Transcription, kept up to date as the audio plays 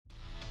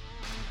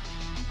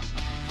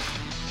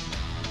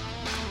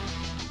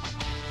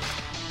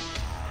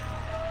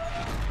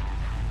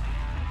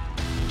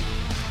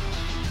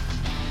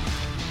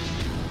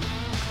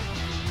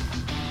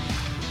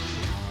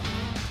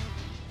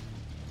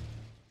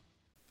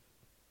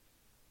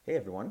Hey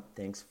everyone,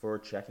 thanks for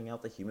checking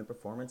out the Human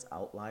Performance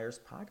Outliers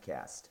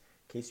podcast.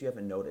 In case you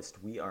haven't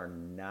noticed, we are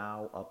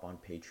now up on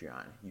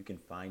Patreon. You can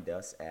find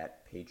us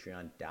at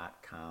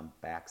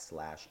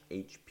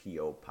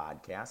patreon.com/HPO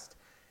podcast.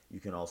 You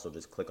can also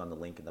just click on the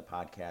link in the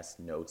podcast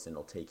notes and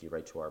it'll take you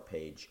right to our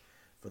page.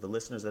 For the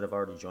listeners that have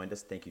already joined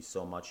us, thank you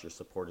so much. Your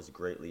support is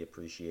greatly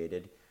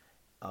appreciated.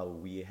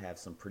 We have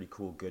some pretty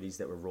cool goodies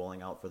that we're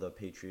rolling out for the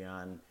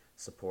Patreon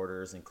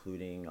supporters,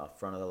 including a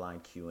front of the line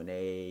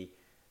Q&A,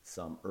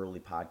 some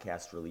early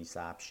podcast release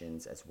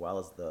options, as well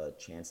as the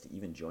chance to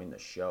even join the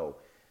show.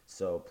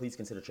 So please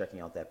consider checking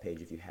out that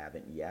page if you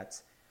haven't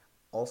yet.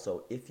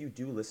 Also, if you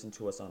do listen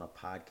to us on a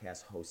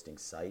podcast hosting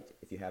site,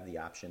 if you have the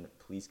option,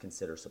 please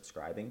consider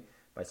subscribing.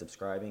 By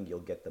subscribing, you'll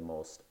get the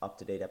most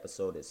up-to-date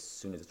episode as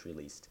soon as it's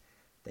released.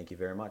 Thank you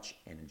very much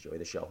and enjoy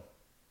the show.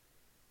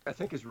 I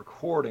think is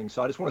recording.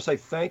 So I just want to say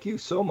thank you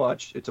so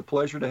much. It's a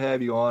pleasure to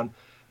have you on.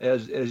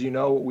 As you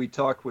know, we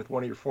talked with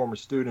one of your former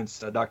students,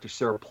 Dr.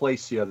 Sarah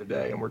Place, the other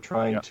day, and we're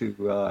trying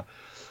to,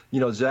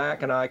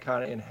 Zach and I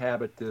kind of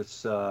inhabit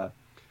this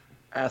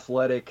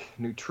athletic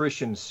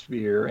nutrition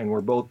sphere, and we're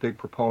both big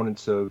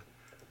proponents of,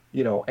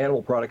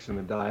 animal products in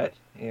the diet.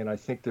 And I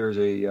think there's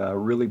a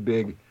really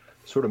big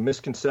sort of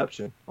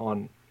misconception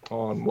on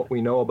what we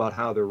know about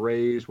how they're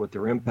raised, what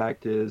their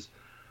impact is,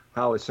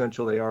 how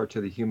essential they are to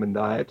the human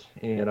diet.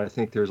 And I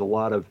think there's a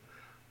lot of,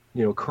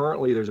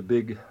 currently there's a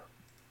big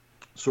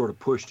sort of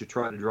push to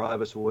try to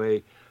drive us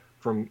away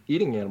from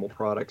eating animal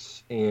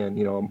products and,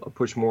 a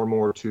push more and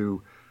more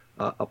to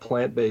a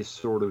plant-based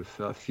sort of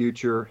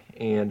future.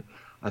 And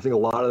I think a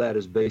lot of that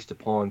is based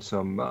upon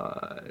some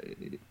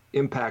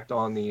impact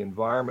on the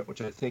environment,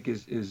 which I think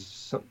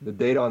is the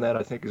data on that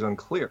I think is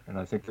unclear. And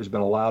I think there's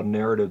been a loud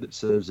narrative that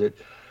says that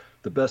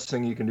the best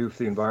thing you can do for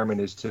the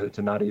environment is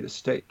to not eat a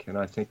steak. And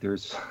I think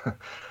there's,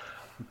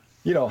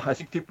 I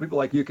think people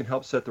like you can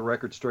help set the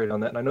record straight on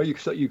that. And I know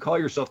you call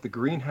yourself the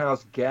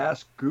greenhouse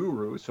gas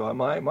guru. So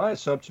my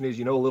assumption is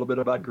you know a little bit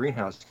about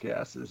greenhouse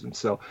gases. And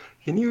so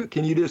can you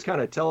just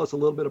kind of tell us a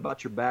little bit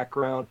about your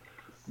background,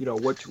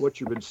 what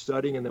you've been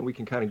studying, and then we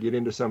can kind of get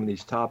into some of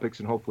these topics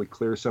and hopefully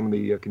clear some of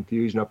the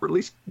confusion up, or at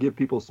least give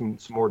people some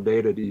more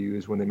data to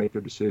use when they make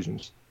their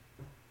decisions.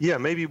 Yeah,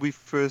 maybe we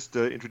first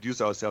introduce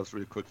ourselves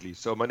really quickly.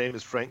 So my name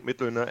is Frank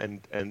Mittlöhner,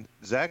 and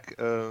Zach,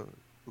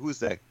 who is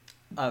Zach?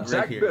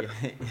 Zach here.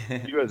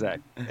 You are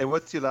Zach. And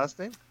what's your last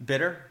name?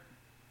 Bitter?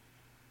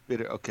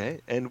 Bitter, okay.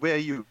 And where are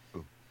you?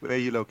 Where are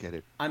you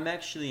located? I'm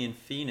actually in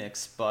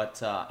Phoenix,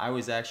 but I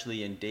was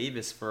actually in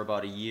Davis for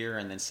about a year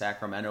and then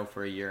Sacramento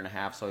for a year and a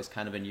half, so I was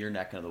kind of in your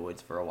neck of the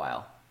woods for a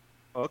while.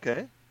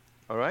 Okay,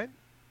 all right.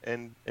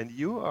 And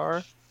you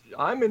are?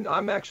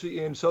 I'm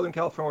actually in Southern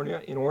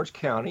California in Orange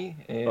County,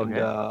 and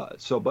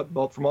okay.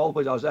 But from all the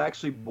places, I was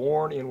actually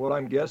born in what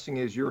I'm guessing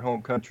is your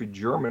home country,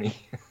 Germany.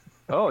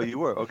 Oh, you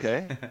were,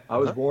 okay. I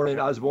was born in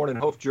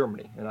Hof,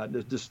 Germany, and I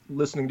just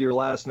listening to your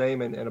last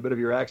name and a bit of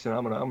your accent,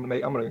 I'm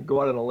gonna go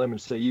out on a limb and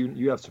say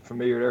you have some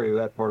familiarity with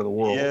that part of the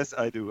world. Yes,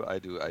 I do.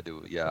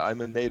 Yeah,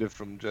 I'm a native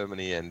from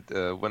Germany, and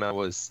when I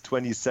was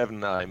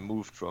 27, I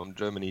moved from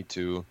Germany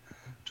to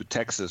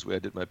Texas, where I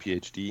did my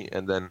PhD,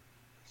 and then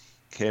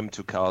came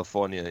to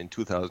California in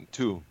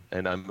 2002,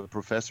 and I'm a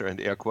professor and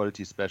air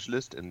quality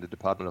specialist in the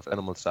Department of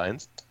Animal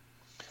Science.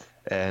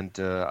 And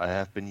I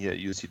have been here at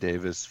UC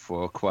Davis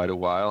for quite a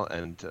while,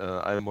 and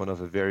I'm one of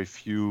a very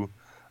few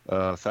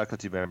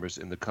faculty members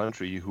in the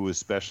country who is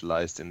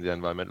specialized in the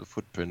environmental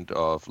footprint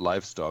of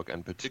livestock,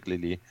 and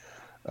particularly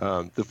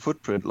the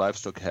footprint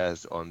livestock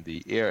has on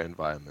the air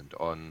environment,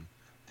 on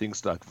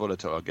things like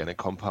volatile organic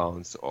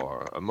compounds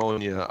or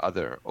ammonia,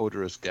 other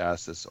odorous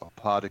gases or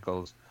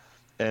particles,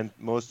 and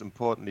most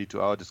importantly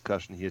to our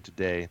discussion here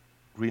today,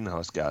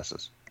 greenhouse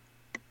gases.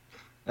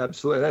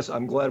 Absolutely.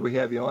 I'm glad we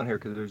have you on here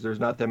because there's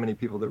not that many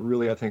people that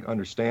really, I think,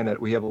 understand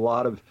that. We have a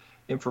lot of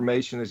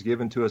information that's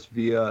given to us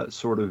via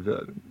sort of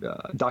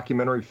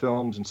documentary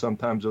films, and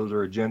sometimes those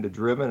are agenda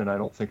driven, and I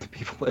don't think the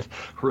people that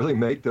really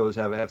make those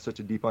have such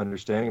a deep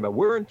understanding about.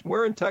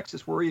 Where in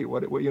Texas were you?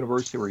 What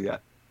university were you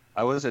at?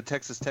 I was at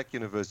Texas Tech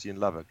University in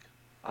Lubbock.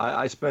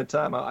 I spent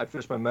time. I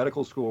finished my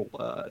medical school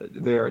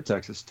there at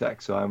Texas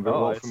Tech, so I'm very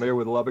well familiar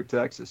with Lubbock,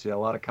 Texas. Yeah, a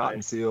lot of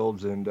cotton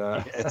fields and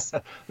yes.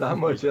 not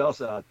much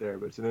else out there,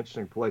 but it's an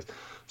interesting place.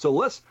 So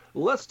let's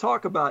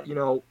talk about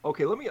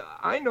Okay,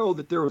 I know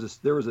that there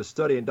was a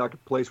study, and Dr.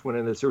 Place went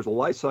into this. There was a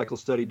life cycle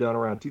study done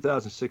around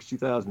 2006,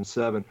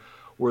 2007,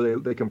 where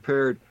they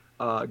compared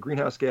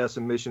greenhouse gas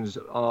emissions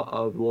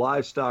of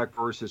livestock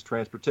versus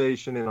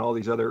transportation and all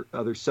these other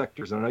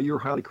sectors. And I know you're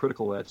highly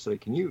critical of that study.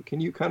 Can you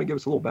kind of give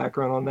us a little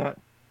background on that?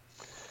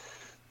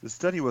 The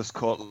study was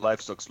called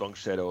Livestock's Long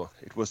Shadow.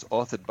 It was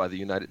authored by the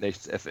United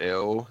Nations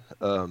FAO,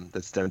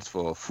 that stands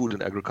for Food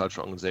and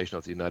Agriculture Organization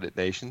of the United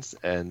Nations,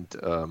 and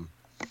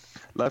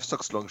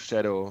Livestock's Long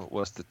Shadow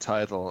was the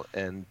title.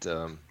 And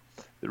the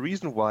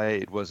reason why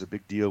it was a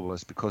big deal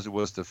was because it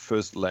was the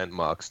first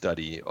landmark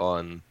study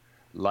on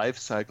life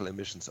cycle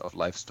emissions of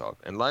livestock.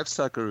 And life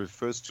cycle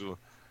refers to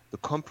the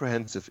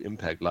comprehensive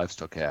impact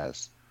livestock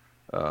has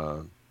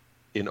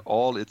in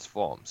all its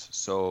forms.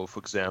 So, for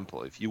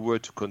example, if you were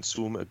to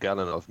consume a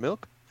gallon of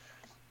milk,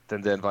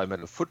 then the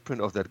environmental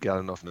footprint of that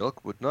gallon of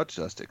milk would not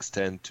just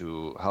extend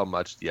to how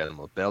much the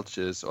animal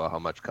belches or how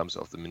much comes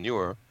off the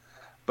manure,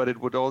 but it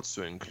would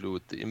also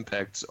include the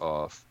impacts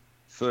of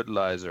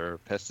fertilizer,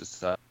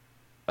 pesticide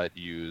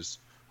use,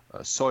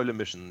 soil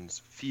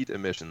emissions, feed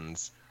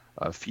emissions,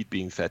 feed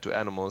being fed to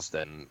animals,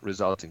 then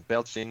resulting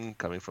belching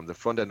coming from the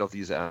front end of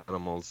these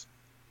animals.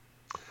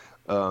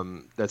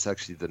 That's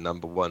actually the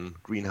number one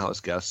greenhouse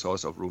gas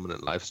source of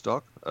ruminant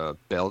livestock,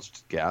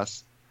 belched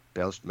gas,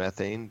 belched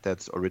methane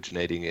that's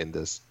originating in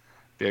this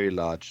very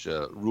large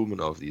rumen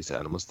of these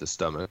animals, the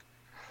stomach.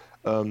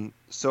 And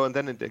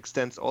then it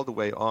extends all the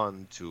way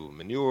on to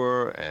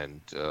manure,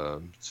 and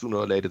sooner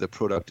or later the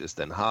product is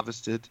then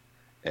harvested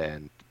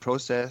and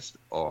processed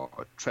or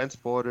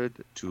transported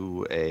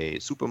to a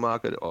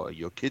supermarket or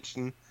your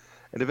kitchen,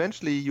 and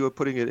eventually you are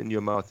putting it in your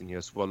mouth and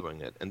you're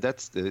swallowing it, and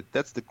that's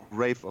the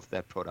grave of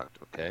that product.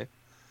 Okay,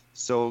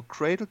 so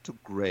cradle to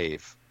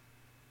grave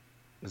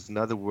is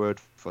another word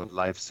for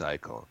life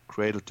cycle.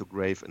 Cradle to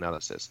grave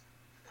analysis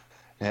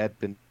had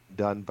been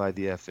done by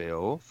the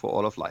FAO for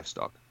all of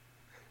livestock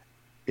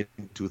in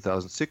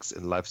 2006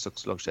 in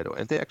Livestock's Long Shadow,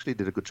 and they actually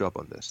did a good job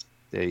on this.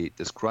 They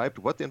described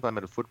what the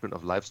environmental footprint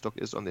of livestock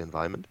is on the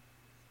environment,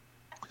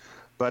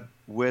 but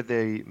where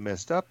they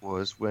messed up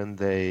was when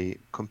they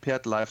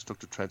compared livestock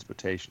to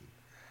transportation.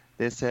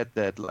 They said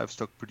that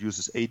livestock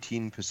produces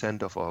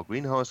 18% of our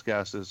greenhouse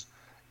gases,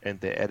 and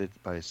they added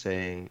by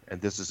saying,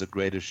 and this is a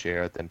greater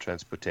share than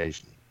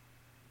transportation.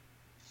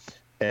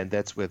 And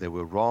that's where they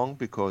were wrong,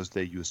 because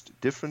they used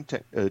different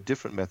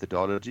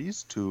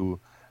methodologies to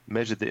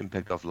measure the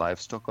impact of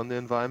livestock on the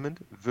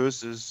environment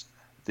versus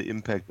the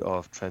impact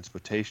of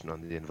transportation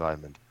on the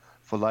environment.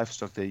 For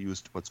livestock, they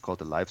used what's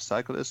called a life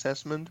cycle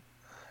assessment,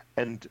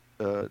 and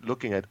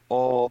looking at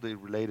all the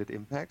related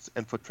impacts.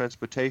 And for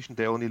transportation,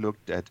 they only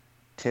looked at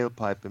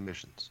tailpipe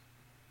emissions,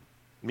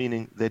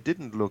 meaning they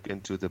didn't look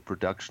into the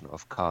production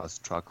of cars,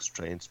 trucks,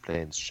 trains,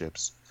 planes,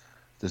 ships,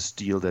 the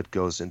steel that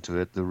goes into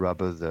it, the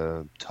rubber,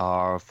 the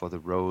tar for the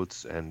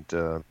roads, and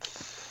the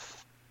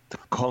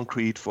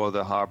concrete for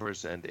the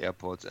harbors and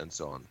airports and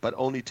so on, but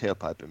only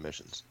tailpipe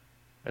emissions.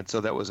 And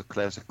so that was a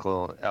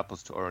classical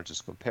apples to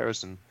oranges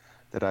comparison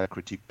that I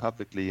critiqued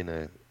publicly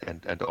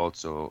and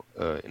also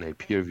in a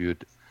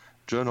peer-reviewed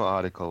journal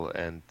article,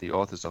 and the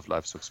authors of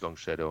Livestock's Long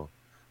Shadow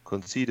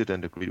conceded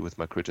and agreed with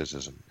my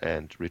criticism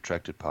and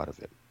retracted part of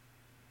it.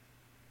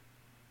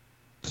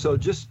 So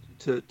just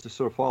to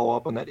sort of follow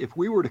up on that, if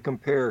we were to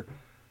compare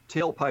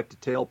tailpipe to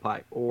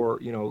tailpipe, or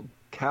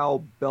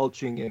cow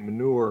belching and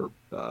manure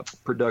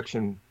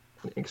production,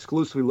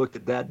 exclusively looked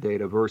at that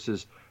data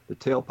versus the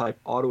tailpipe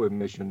auto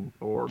emission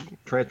or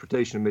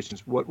transportation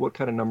emissions, what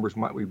kind of numbers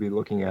might we be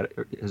looking at?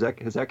 Has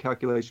that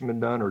calculation been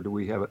done, or do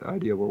we have an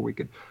idea where we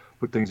could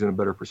put things in a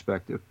better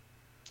perspective?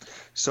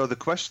 So the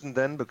question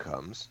then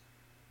becomes,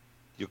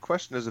 your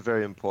question is a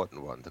very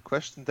important one. The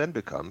question then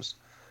becomes,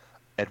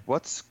 at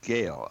what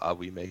scale are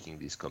we making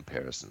these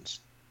comparisons?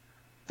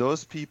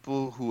 Those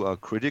people who are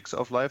critics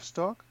of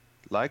livestock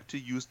like to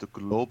use the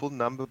global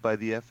number by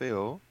the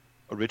FAO.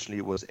 Originally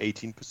it was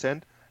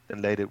 18%,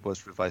 then later it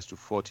was revised to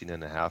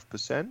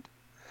 14.5%.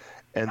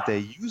 And they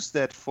use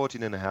that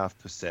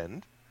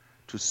 14.5%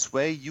 to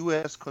sway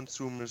US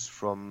consumers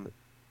from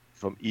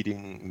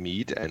eating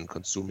meat and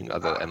consuming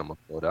other animal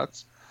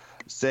products,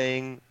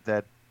 saying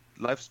that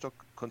livestock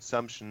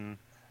consumption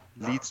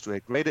leads to a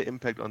greater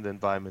impact on the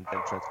environment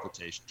than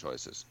transportation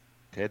choices.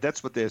 Okay,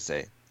 that's what they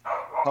say.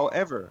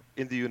 However,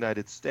 in the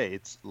United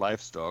States,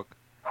 livestock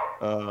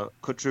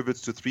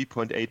contributes to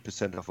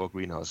 3.8% of our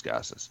greenhouse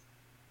gases.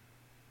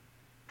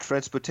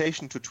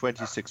 Transportation to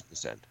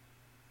 26%.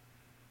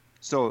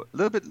 So a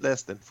little bit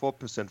less than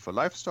 4% for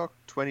livestock,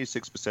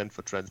 26%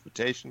 for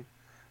transportation,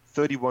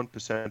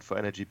 31% for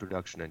energy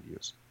production and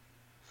use.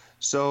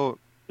 So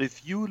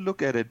if you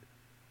look at it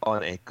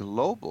on a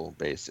global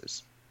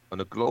basis, on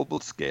a global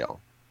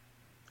scale,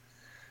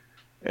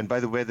 and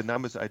by the way, the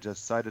numbers I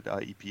just cited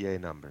are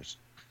EPA numbers.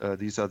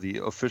 These are the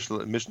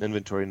official emission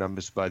inventory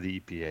numbers by the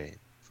EPA.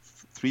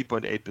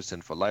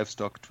 3.8% for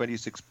livestock,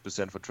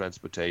 26% for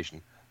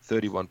transportation,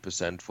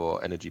 31%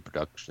 for energy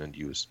production and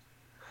use.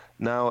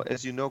 Now,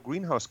 as you know,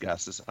 greenhouse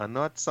gases are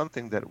not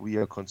something that we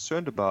are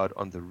concerned about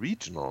on the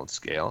regional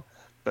scale,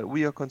 but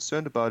we are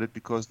concerned about it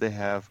because they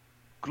have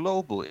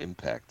global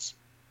impacts,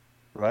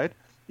 right?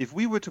 If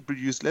we were to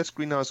produce less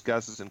greenhouse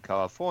gases in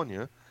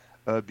California,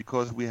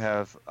 because we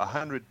have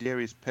 100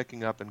 dairies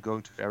packing up and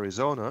going to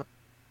Arizona,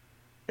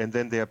 and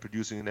then they are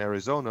producing in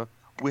Arizona,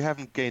 we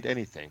haven't gained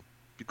anything,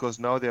 because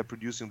now they are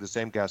producing the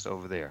same gas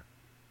over there.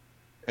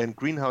 And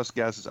greenhouse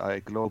gases are a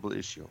global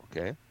issue,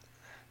 okay?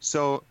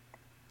 So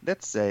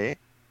let's say,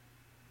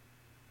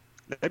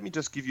 let me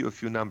just give you a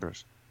few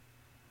numbers.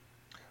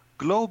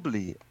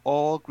 Globally,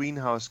 all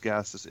greenhouse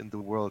gases in the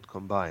world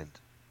combined,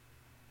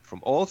 from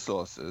all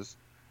sources,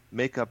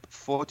 make up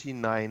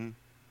 49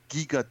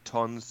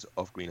 gigatons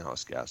of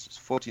greenhouse gases.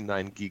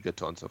 49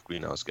 gigatons of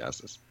greenhouse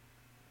gases.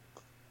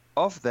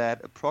 Of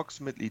that,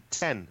 approximately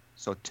 10,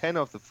 so 10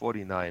 of the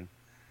 49,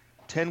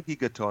 10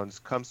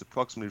 gigatons comes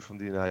approximately from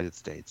the United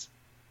States.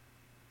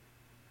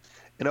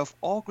 And of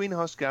all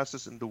greenhouse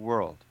gases in the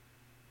world,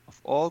 of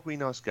all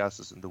greenhouse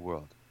gases in the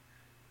world,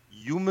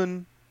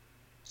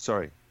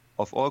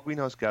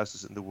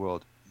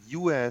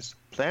 U.S.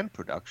 plant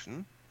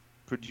production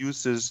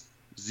produces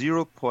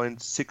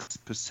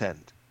 0.6%,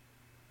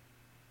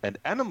 and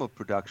animal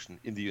production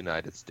in the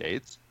United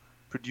States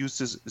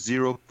produces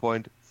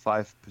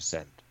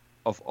 0.5%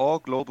 of all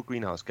global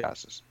greenhouse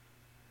gases.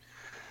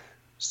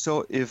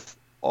 So if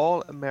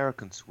all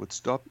Americans would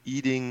stop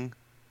eating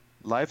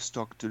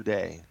livestock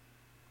today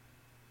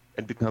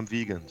and become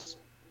vegans,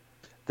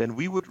 then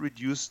we would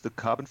reduce the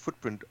carbon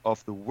footprint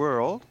of the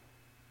world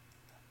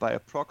by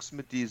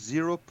approximately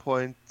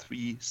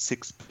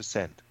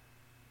 0.36%.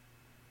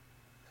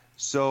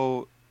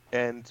 So,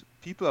 and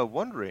people are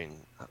wondering,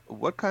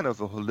 what kind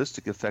of a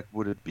holistic effect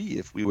would it be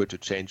if we were to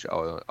change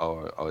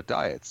our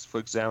diets? For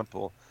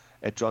example,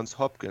 at Johns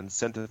Hopkins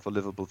Center for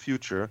Livable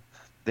Future,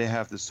 they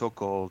have the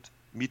so-called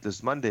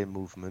Meatless Monday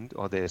movement,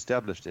 or they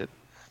established it,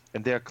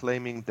 and they are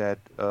claiming that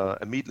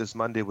a Meatless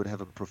Monday would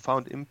have a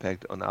profound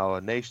impact on our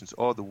nation's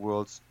or the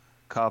world's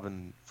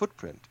carbon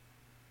footprint.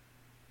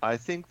 I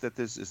think that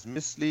this is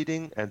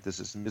misleading and this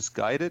is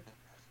misguided,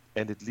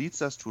 and it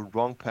leads us to a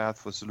wrong path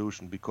for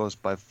solution, because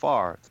by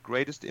far the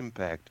greatest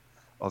impact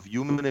of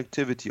human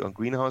activity on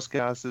greenhouse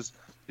gases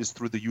is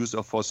through the use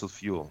of fossil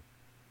fuel.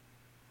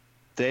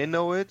 They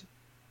know it.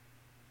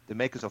 The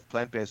makers of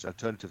plant-based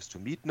alternatives to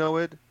meat know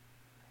it.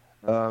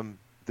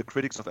 The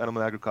critics of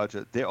animal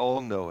agriculture, they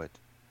all know it.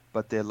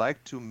 But they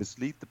like to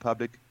mislead the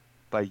public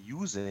by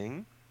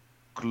using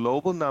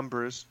global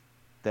numbers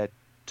that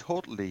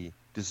totally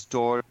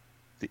distort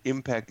the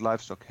impact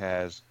livestock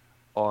has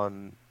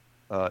on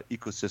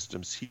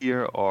ecosystems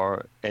here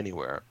or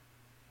anywhere.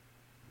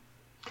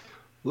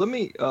 Let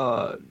me,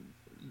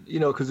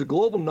 because the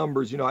global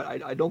numbers,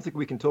 I don't think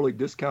we can totally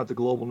discount the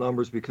global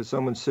numbers, because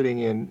someone sitting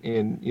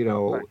in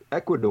Right.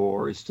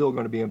 Ecuador is still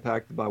going to be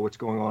impacted by what's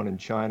going on in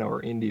China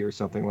or India or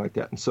something like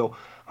that. And so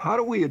how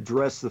do we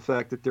address the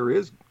fact that there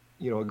is,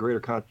 a greater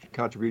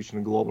contribution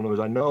in global numbers?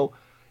 I know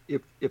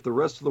if the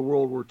rest of the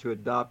world were to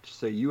adopt,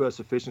 say, U.S.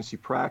 efficiency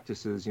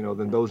practices,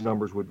 then those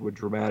numbers would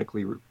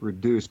dramatically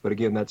reduce. But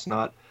again, that's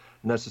not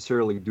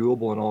necessarily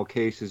doable in all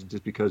cases,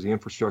 just because the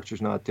infrastructure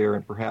is not there,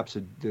 and perhaps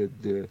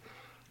the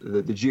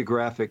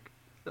geographic,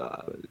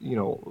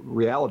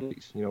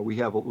 realities. We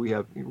have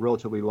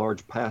relatively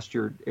large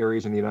pastured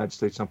areas in the United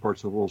States. Some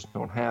parts of the world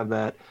don't have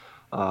that.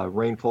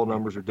 Rainfall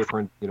numbers are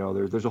different.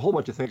 There's a whole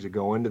bunch of things that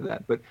go into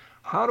that. But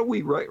how do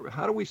we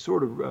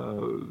sort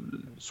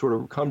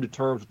of come to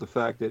terms with the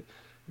fact that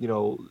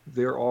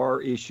there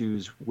are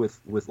issues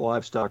with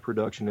livestock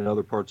production in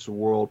other parts of the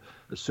world,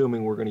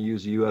 assuming we're going to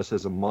use the U.S.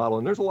 as a model?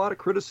 And there's a lot of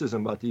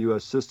criticism about the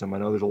U.S. system. I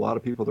know there's a lot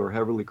of people that are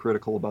heavily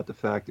critical about the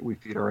fact that we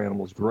feed our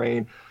animals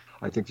grain.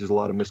 I think there's a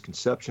lot of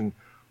misconception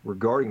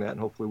regarding that, and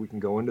hopefully we can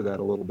go into that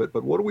a little bit.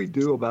 But what do we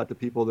do about the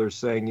people that are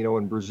saying,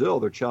 in Brazil,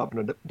 they're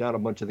chopping down a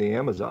bunch of the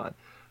Amazon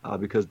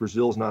because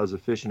Brazil's not as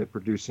efficient at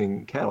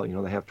producing cattle?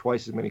 They have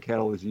twice as many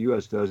cattle as the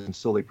U.S. does, and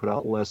still they put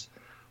out less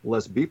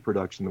beef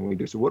production than we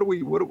do. So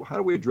how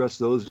do we address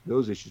those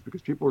issues?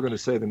 Because people are going to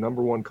say the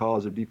number one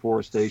cause of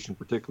deforestation,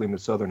 particularly in the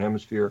southern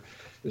hemisphere,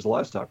 is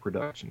livestock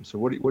production. So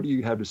what do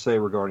you have to say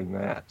regarding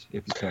that,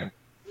 if you can?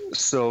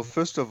 So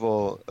first of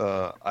all,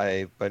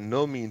 I by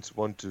no means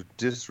want to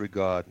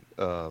disregard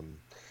the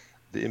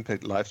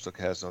impact livestock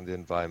has on the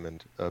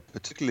environment,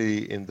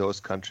 particularly in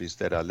those countries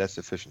that are less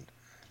efficient.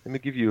 Let me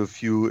give you a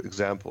few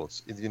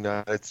examples. In the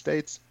United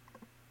States,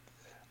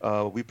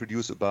 we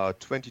produce about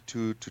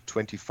 22 to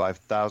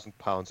 25,000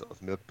 pounds of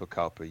milk per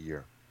cow per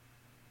year.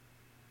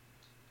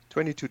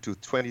 22 to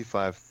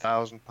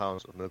 25,000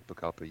 pounds of milk per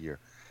cow per year.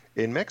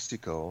 In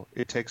Mexico,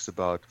 it takes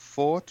about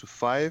 4 to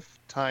 5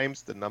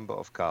 times the number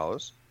of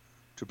cows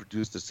to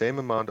produce the same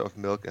amount of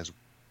milk as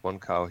one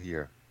cow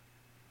here.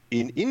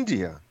 In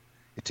India,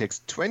 it takes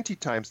 20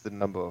 times the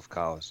number of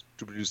cows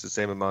to produce the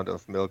same amount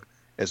of milk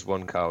as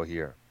one cow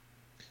here.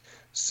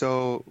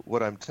 So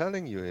what I'm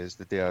telling you is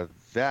that there are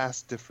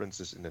vast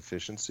differences in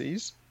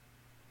efficiencies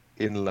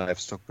in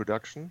livestock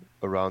production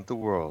around the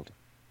world.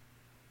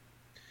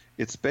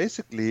 It's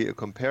basically a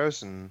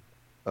comparison,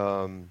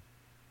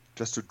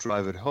 just to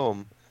drive it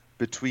home,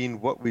 between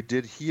what we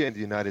did here in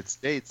the United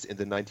States in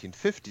the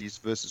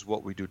 1950s versus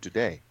what we do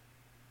today.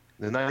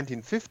 In the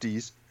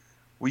 1950s,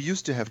 we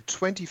used to have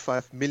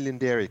 25 million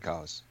dairy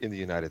cows in the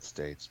United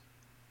States.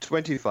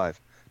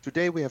 25.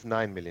 Today we have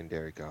 9 million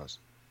dairy cows.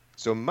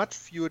 So much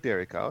fewer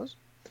dairy cows,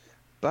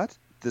 but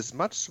this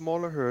much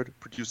smaller herd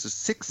produces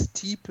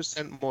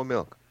 60% more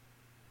milk.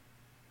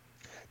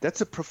 That's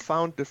a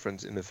profound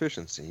difference in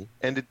efficiency,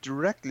 and it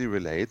directly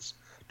relates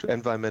to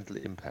environmental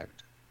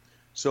impact.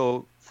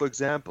 So, for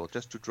example,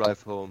 just to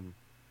drive home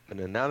an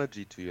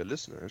analogy to your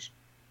listeners,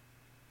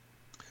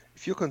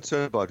 if you're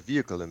concerned about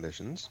vehicle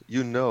emissions,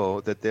 you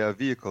know that there are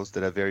vehicles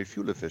that are very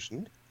fuel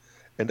efficient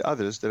and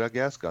others that are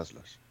gas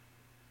guzzlers.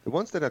 The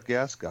ones that are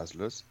gas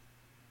guzzlers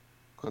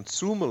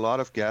consume a lot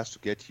of gas to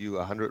get you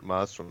 100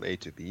 miles from A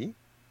to B,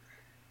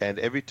 And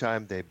every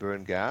time they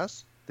burn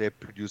gas, they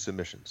produce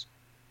emissions.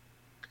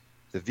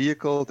 The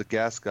vehicle, the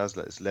gas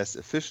guzzler, is less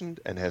efficient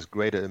and has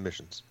greater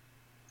emissions.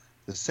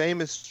 The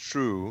same is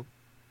true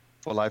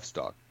for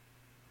livestock.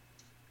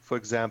 For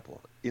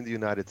example, in the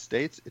United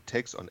States, it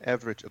takes on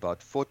average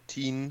about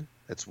 14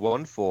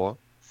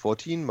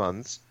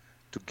 months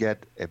to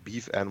get a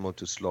beef animal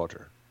to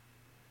slaughter.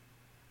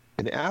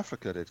 In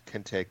Africa, that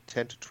can take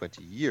 10 to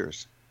 20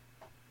 years.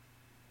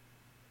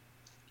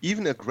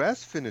 Even a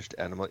grass-finished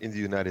animal in the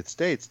United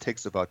States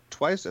takes about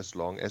twice as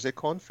long as a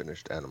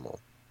corn-finished animal,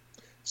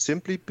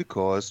 simply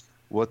because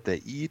what they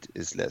eat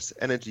is less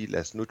energy,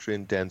 less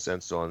nutrient dense,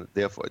 and so on.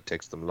 Therefore, it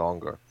takes them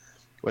longer.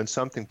 When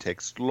something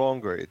takes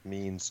longer, it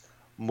means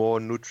more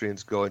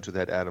nutrients go into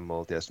that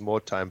animal. There's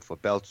more time for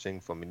belching,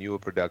 for manure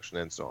production,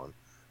 and so on.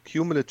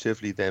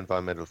 Cumulatively, the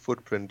environmental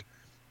footprint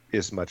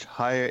is much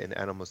higher in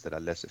animals that are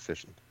less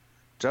efficient.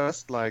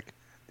 Just like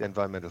the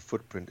environmental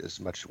footprint is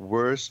much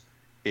worse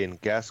in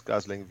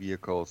gas-guzzling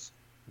vehicles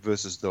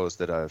versus those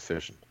that are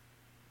efficient.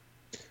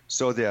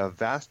 So there are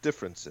vast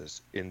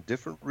differences in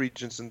different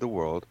regions in the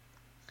world.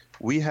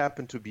 We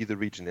happen to be the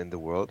region in the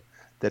world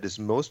that is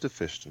most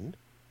efficient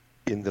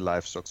in the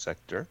livestock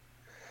sector.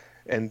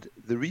 And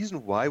the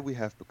reason why we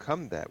have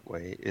become that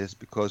way is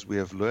because we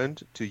have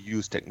learned to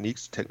use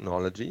techniques,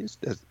 technologies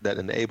that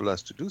enable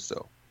us to do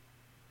so.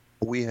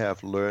 We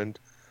have learned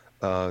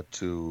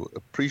to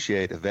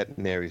appreciate a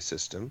veterinary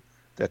system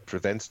that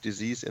prevents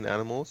disease in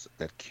animals,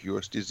 that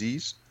cures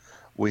disease.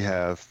 We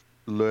have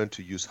learned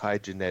to use high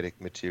genetic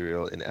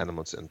material in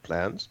animals and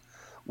plants.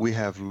 We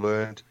have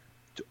learned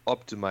to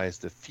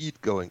optimize the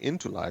feed going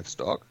into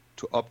livestock,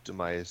 to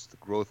optimize the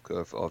growth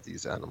curve of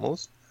these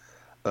animals.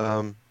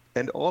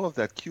 And all of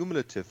that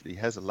cumulatively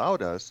has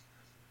allowed us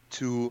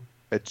to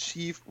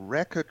achieve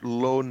record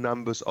low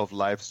numbers of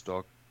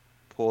livestock,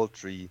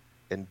 poultry,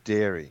 and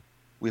dairy.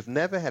 We've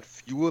never had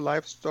fewer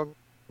livestock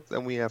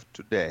than we have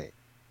today.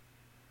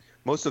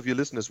 Most of your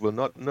listeners will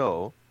not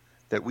know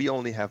that we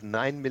only have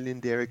 9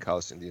 million dairy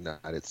cows in the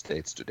United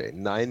States today.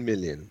 9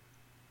 million.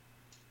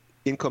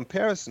 In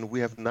comparison, we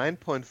have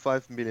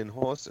 9.5 million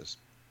horses.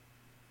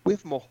 We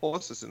have more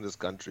horses in this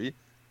country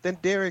than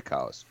dairy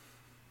cows.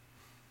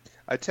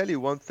 I tell you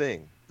one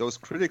thing, those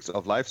critics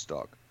of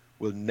livestock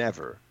will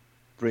never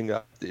bring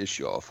up the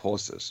issue of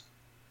horses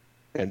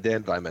and their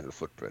environmental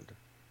footprint.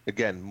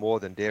 Again, more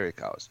than dairy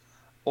cows.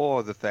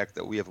 Or the fact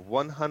that we have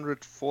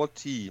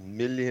 140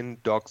 million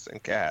dogs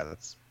and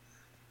cats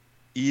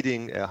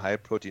eating a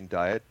high-protein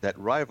diet that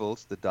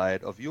rivals the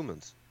diet of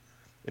humans.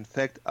 In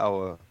fact,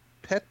 our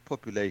pet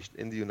population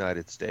in the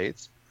United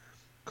States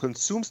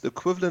consumes the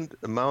equivalent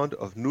amount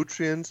of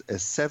nutrients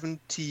as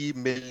 70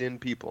 million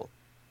people.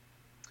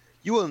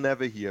 You will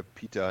never hear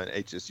PETA and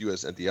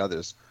HSUS and the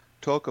others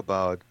talk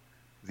about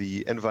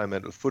the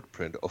environmental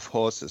footprint of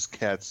horses,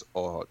 cats,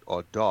 or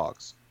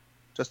dogs.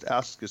 Just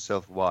ask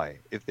yourself why.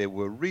 If they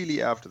were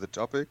really after the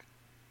topic,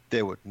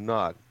 they would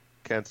not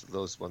cancel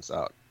those ones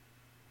out.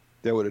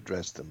 They would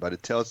address them, but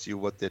it tells you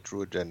what their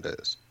true agenda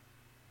is.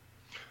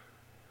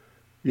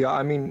 Yeah,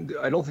 I mean,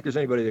 I don't think there's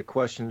anybody that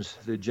questions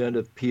the agenda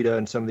of PETA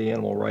and some of the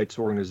animal rights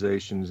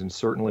organizations, and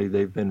certainly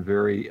they've been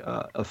very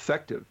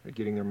effective at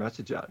getting their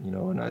message out.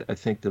 And I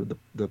think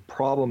the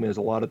problem is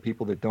a lot of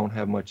people that don't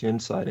have much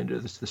insight into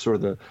this.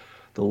 The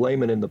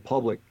layman in the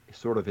public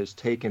sort of has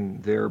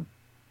taken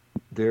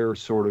their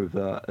sort of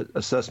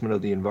assessment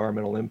of the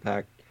environmental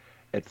impact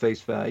at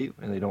face value,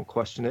 and they don't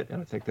question it.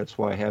 And I think that's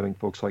why having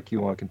folks like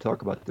you on can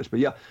talk about this. But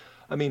yeah,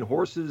 I mean,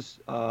 horses,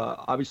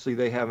 obviously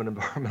they have an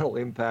environmental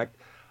impact.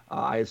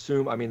 I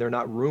assume, I mean, they're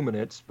not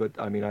ruminants, but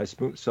I mean, I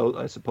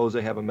suppose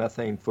they have a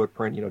methane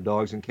footprint.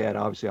 Dogs and cat.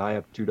 Obviously, I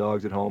have 2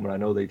 dogs at home, and I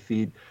know they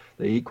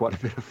eat quite a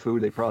bit of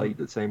food. They probably eat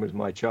the same as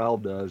my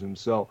child does. And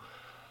so,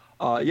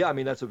 yeah, I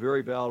mean, that's a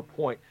very valid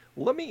point.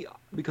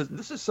 Because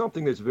this is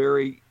something that's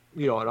very,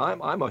 and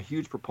I'm a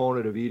huge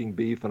proponent of eating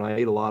beef, and I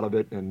ate a lot of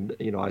it, and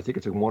I think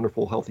it's a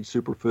wonderful, healthy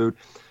superfood.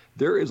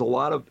 There is a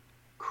lot of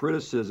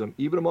criticism,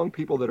 even among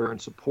people that are in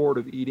support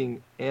of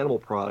eating animal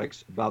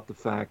products, about the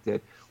fact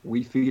that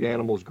we feed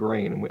animals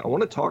grain. And I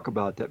want to talk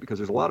about that because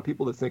there's a lot of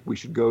people that think we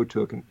should go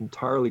to an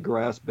entirely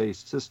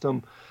grass-based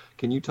system.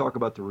 Can you talk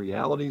about the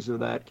realities of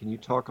that? Can you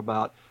talk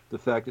about the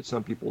fact that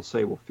some people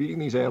say, well, feeding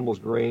these animals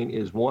grain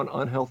is, 1,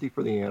 unhealthy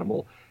for the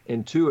animal,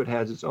 and 2, it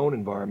has its own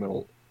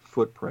environmental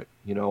footprint.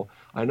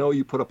 I know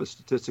you put up a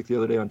statistic the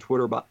other day on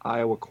Twitter about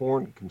Iowa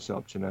corn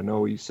consumption. I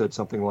know you said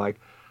something like,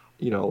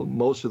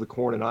 most of the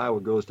corn in Iowa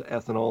goes to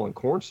ethanol and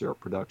corn syrup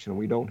production, and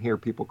we don't hear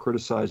people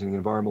criticizing the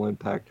environmental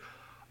impact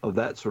of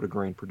that sort of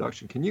grain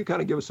production. Can you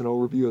kind of give us an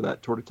overview of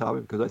that sort of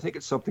topic? Because I think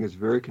it's something that's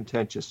very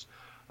contentious.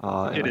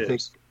 And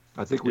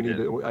I think we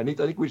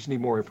just need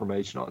more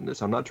information on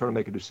this. I'm not trying to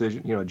make a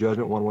decision, a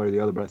judgment one way or the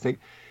other, but I think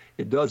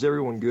it does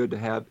everyone good to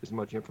have as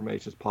much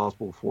information as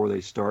possible before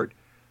they start,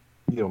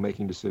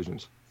 making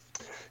decisions.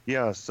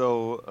 Yeah.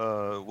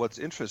 So what's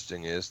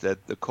interesting is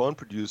that the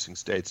corn-producing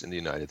states in the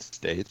United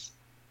States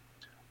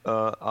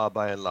are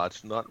by and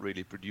large not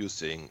really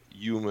producing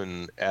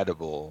human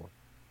edible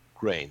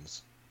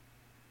grains.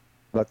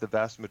 but the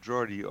vast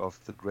majority of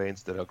the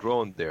grains that are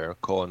grown there,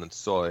 corn and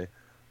soy,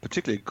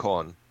 particularly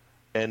corn,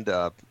 end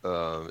up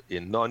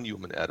in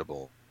non-human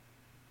edible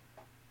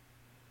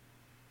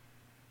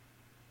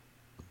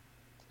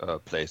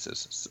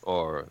places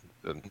or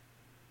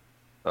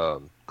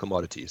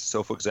commodities.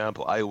 So, for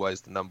example, Iowa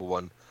is the number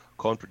one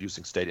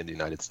corn-producing state in the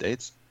United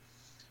States,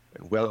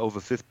 and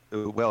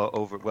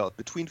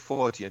between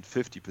 40 and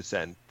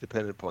 50%,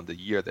 depending upon the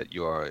year that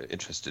you are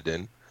interested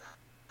in,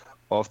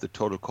 of the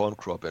total corn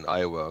crop in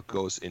Iowa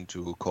goes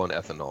into corn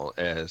ethanol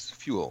as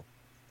fuel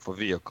for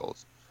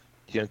vehicles.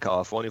 Here in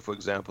California, for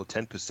example,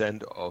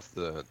 10% of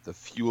the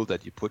fuel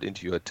that you put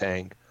into your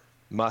tank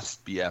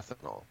must be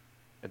ethanol,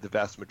 and the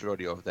vast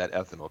majority of that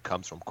ethanol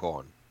comes from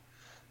corn.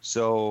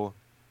 So,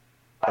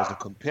 as a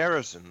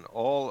comparison,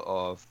 all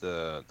of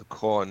the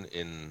corn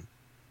in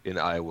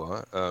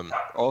Iowa,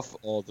 of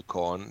all the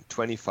corn,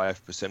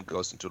 25%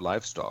 goes into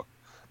livestock,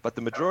 but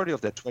the majority of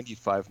that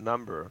 25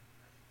 number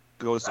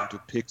goes into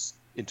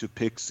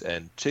pigs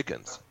and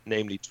chickens,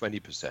 namely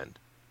 20%,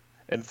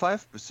 and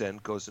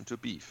 5% goes into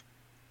beef.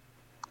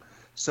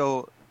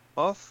 So,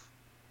 of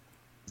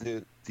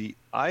the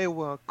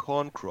Iowa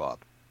corn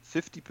crop,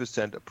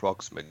 50%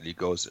 approximately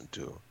goes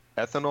into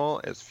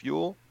ethanol as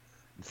fuel,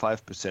 and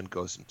 5%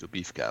 goes into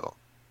beef cattle.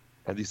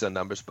 And these are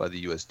numbers by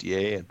the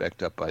USDA and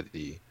backed up by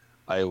the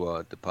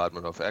Iowa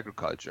Department of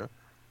Agriculture,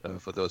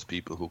 for those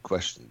people who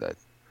question that.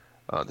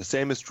 The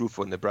same is true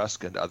for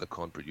Nebraska and other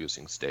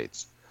corn-producing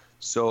states.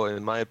 So,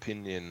 in my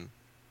opinion,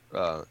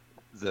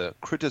 the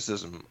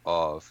criticism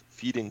of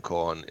feeding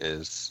corn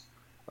is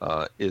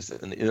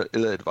an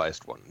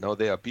ill-advised one. Now,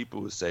 there are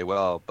people who say,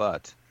 well,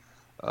 but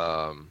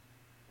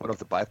one of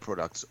the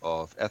byproducts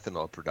of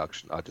ethanol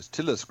production are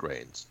distillers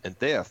grains, and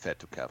they are fed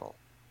to cattle.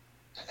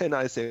 And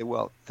I say,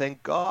 well,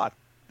 thank God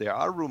there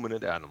are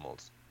ruminant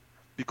animals,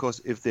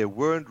 because if there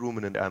weren't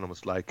ruminant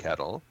animals like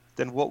cattle,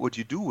 then what would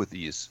you do with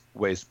these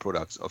waste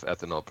products of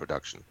ethanol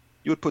production?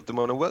 You would put them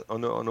on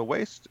a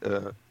waste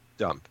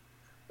dump.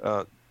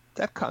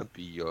 That can't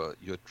be your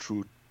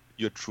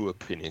true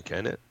opinion,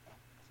 can it?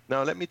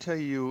 Now, let me tell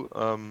you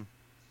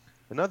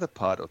another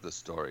part of the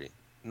story.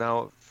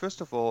 Now,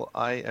 first of all,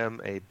 I am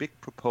a big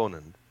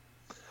proponent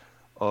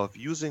of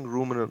using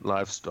ruminant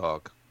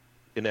livestock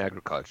in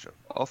agriculture.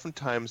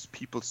 Oftentimes,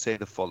 people say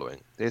the following.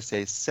 They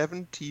say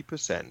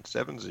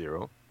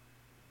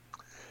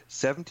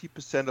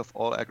 70% of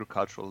all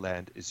agricultural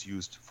land is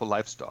used for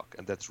livestock,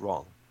 and that's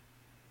wrong.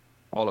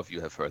 All of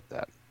you have heard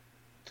that.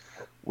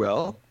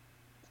 Well,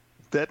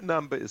 that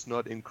number is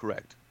not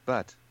incorrect,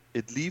 but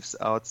it leaves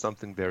out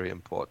something very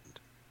important.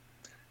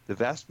 The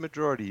vast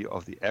majority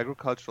of the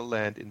agricultural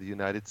land in the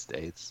United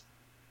States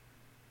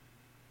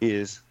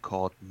is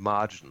called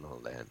marginal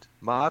land.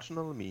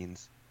 Marginal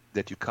means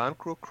that you can't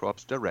grow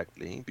crops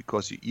directly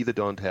because you either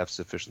don't have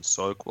sufficient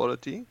soil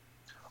quality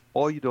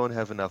or you don't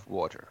have enough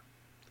water.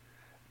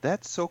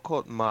 That's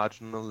so-called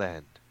marginal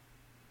land,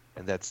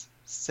 and that's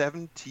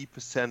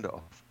 70%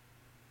 of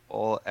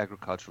all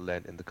agricultural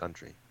land in the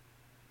country.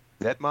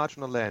 That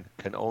marginal land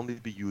can only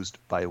be used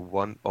by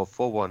one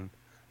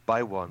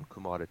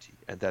commodity,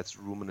 and that's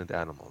ruminant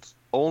animals.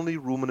 Only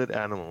ruminant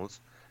animals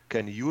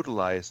can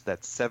utilize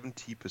that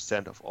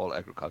 70% of all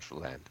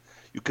agricultural land.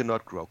 You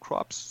cannot grow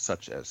crops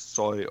such as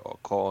soy or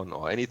corn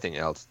or anything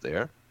else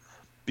there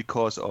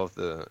because of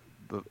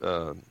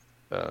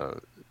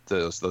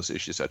those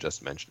issues I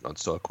just mentioned on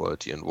soil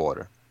quality and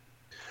water.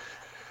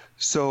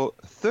 So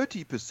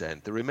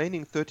 30%, the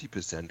remaining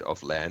 30%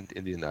 of land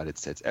in the United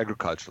States,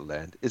 agricultural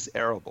land, is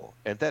arable.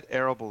 And that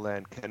arable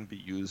land can be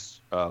used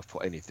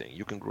for anything.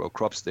 You can grow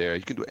crops there.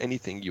 You can do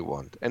anything you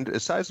want. And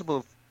a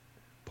sizable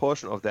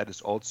portion of that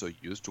is also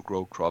used to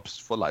grow crops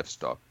for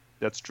livestock.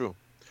 That's true.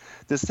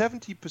 The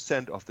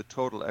 70% of the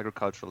total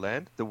agricultural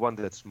land, the one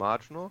that's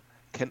marginal,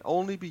 can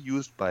only be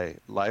used by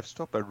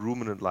livestock, by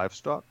ruminant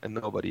livestock, and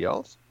nobody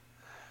else.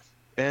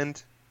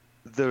 And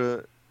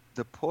the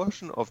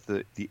portion of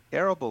the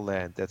arable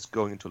land that's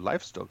going into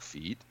livestock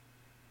feed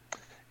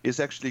is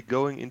actually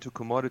going into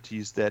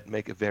commodities that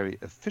make a very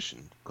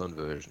efficient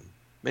conversion.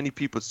 Many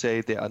people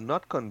say they are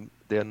not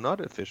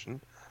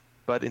efficient,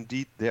 but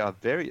indeed they are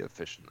very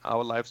efficient.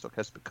 Our livestock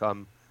has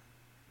become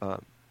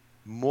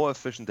more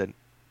efficient than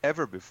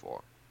ever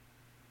before.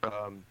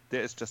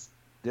 There's just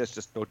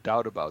no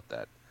doubt about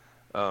that.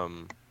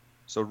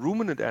 So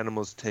ruminant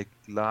animals take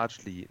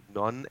largely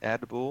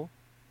non-edible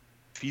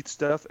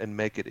feedstuff and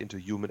make it into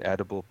human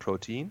edible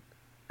protein,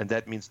 and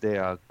that means they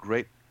are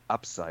great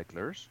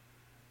upcyclers,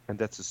 and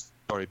that's a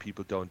story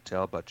people don't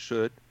tell but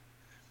should.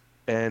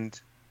 And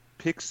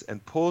pigs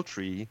and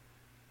poultry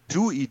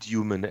do eat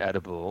human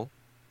edible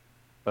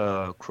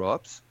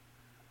crops,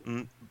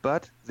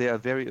 but they are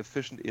very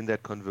efficient in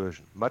that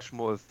conversion, much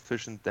more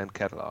efficient than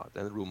cattle are,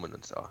 than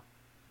ruminants are.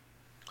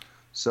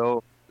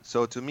 So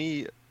to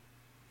me,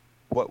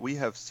 what we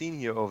have seen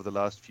here over the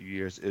last few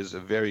years is a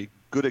very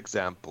good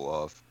example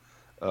of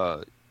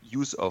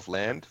use of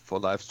land for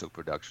livestock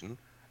production,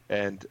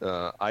 and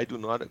I do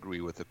not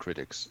agree with the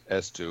critics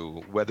as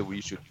to whether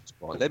we should use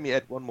corn. Let me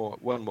add one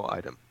more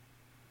item.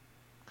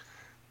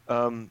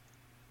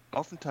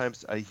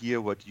 oftentimes I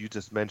hear what you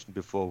just mentioned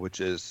before, which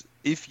is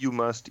if you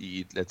must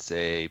eat, let's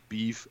say,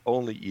 beef,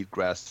 only eat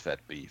grass-fed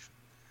beef.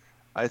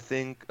 I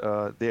think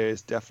there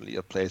is definitely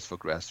a place for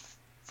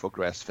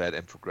grass-fed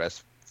and for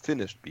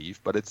grass-finished beef,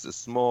 but it's a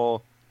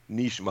small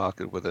niche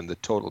market within the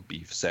total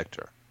beef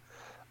sector.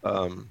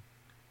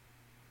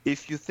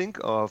 If you think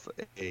of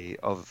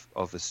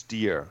a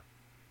steer,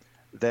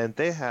 then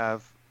they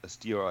have a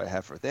steer or a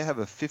heifer. They have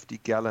a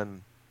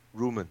 50-gallon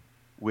rumen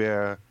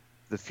where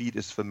the feed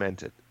is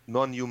fermented.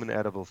 Non-human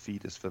edible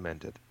feed is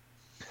fermented.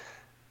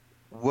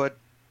 What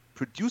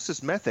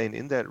produces methane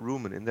in that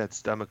rumen, in that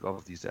stomach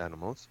of these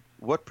animals,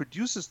 what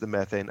produces the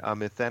methane are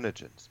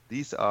methanogens.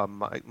 These are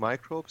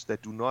microbes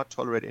that do not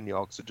tolerate any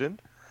oxygen,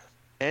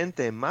 and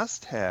they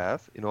must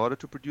have, in order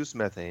to produce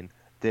methane,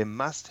 they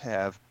must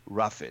have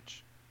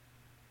roughage.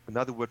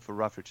 Another word for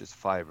roughage is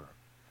fiber.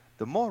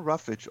 The more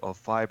roughage or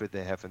fiber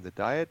they have in the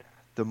diet,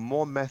 the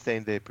more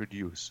methane they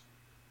produce.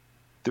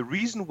 The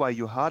reason why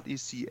you hardly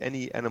see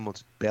any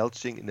animals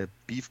belching in a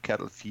beef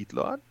cattle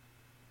feedlot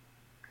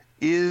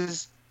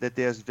is that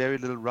there's very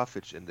little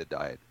roughage in the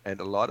diet and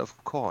a lot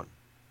of corn.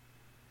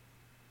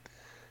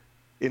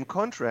 In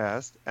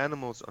contrast,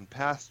 animals on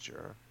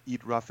pasture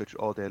eat roughage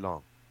all day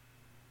long.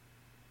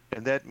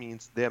 And that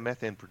means their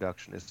methane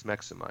production is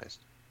maximized.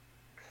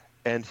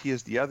 And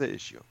here's the other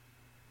issue.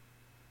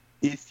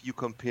 If you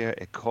compare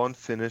a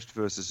corn-finished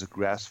versus a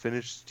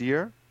grass-finished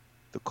steer,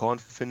 the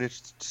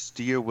corn-finished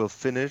steer will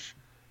finish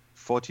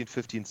 14,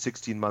 15,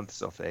 16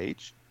 months of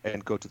age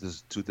and go to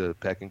the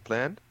packing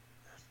plant,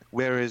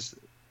 whereas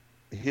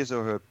his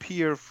or her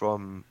peer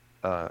from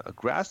a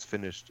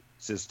grass-finished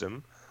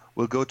system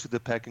will go to the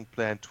packing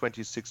plant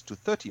 26 to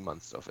 30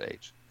 months of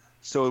age.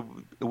 So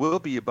it will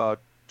be about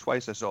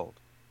twice as old.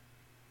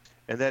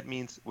 And that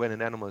means when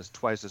an animal is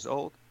twice as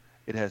old,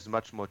 it has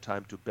much more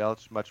time to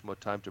belch, much more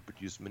time to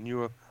produce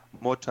manure,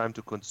 more time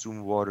to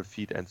consume water,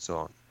 feed, and so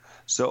on.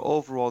 So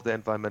overall, the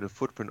environmental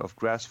footprint of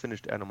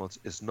grass-finished animals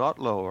is not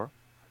lower,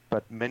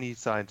 but many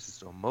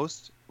scientists, or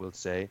most, will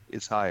say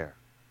is higher.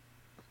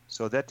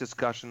 So that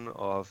discussion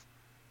of,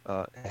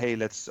 hey,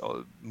 let's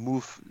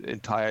move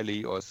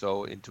entirely or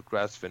so into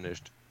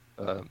grass-finished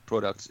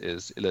products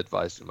is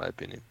ill-advised in my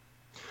opinion.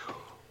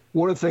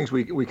 One of the things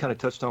we kind of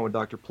touched on with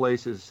Dr.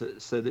 Place is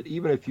said that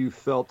even if you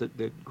felt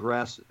that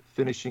grass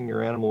finishing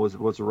your animal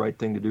was the right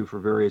thing to do for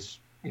various,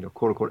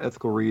 quote unquote,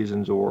 ethical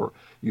reasons, or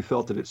you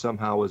felt that it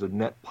somehow was a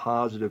net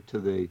positive to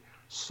the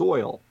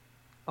soil,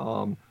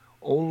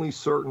 only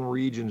certain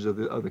regions of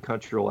the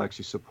country will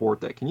actually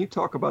support that. Can you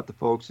talk about the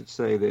folks that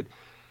say that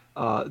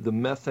the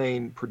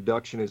methane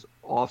production is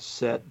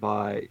offset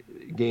by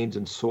gains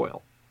in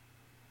soil?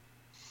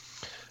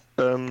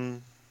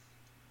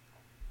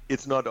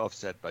 It's not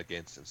offset by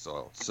gains in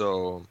soil.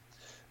 So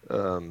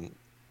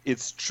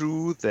it's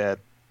true that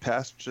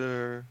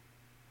pasture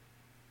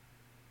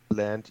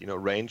land,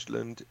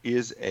 rangeland,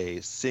 is a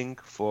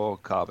sink for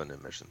carbon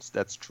emissions.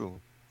 That's true.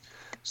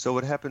 So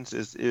what happens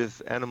is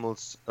if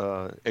animals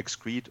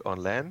excrete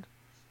on land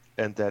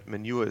and that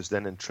manure is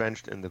then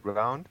entrenched in the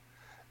ground,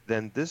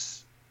 then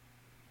this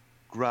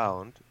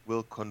ground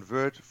will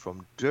convert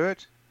from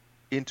dirt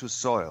into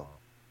soil.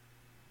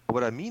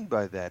 What I mean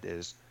by that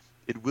is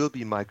it will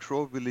be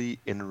microbially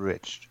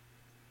enriched.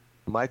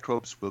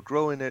 Microbes will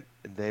grow in it,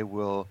 and they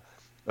will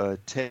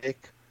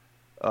take,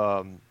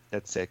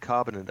 let's say,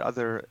 carbon and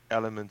other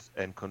elements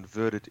and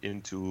convert it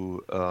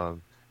into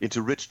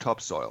rich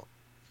topsoil.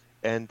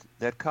 And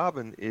that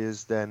carbon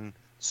is then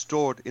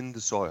stored in the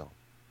soil.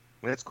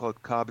 And that's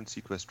called carbon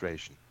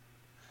sequestration.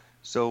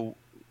 So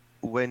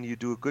when you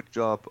do a good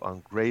job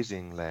on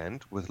grazing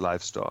land with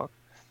livestock,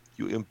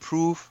 you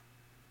improve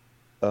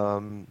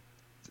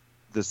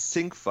the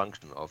sink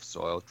function of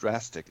soil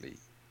drastically,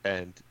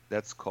 and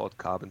that's called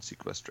carbon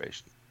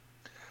sequestration.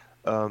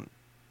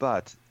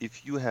 But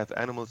if you have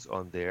animals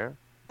on there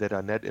that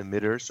are net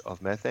emitters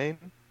of methane,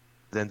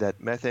 then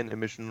that methane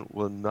emission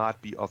will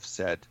not be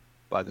offset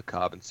by the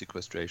carbon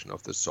sequestration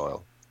of the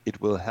soil. It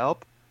will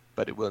help,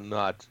 but it will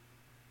not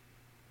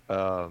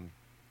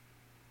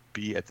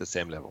be at the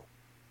same level.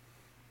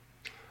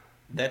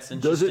 That's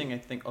interesting. I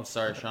think. Oh,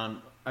 sorry,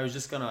 Sean. I was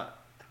just gonna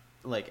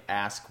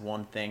ask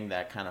one thing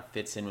that kind of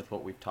fits in with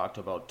what we've talked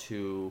about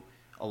too,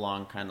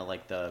 along kind of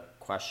like the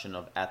question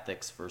of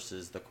ethics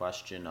versus the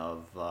question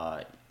of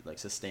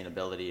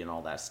sustainability and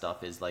all that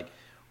stuff. Is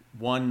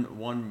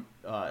one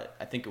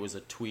I think it was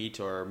a tweet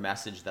or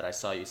message that I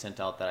saw you sent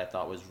out that I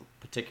thought was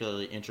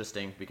particularly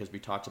interesting, because we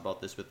talked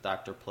about this with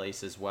Dr.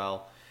 Place as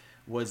well,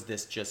 was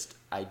this just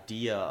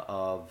idea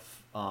of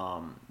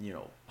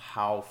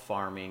how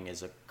farming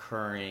is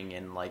occurring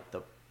and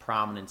the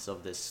prominence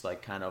of this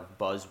kind of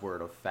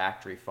buzzword of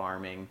factory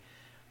farming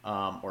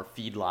or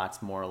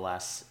feedlots, more or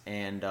less.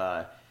 And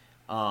the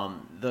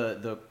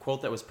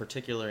quote that was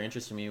particularly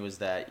interesting to me was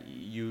that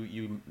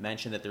you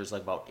mentioned that there's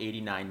about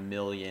 89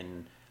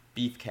 million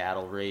beef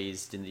cattle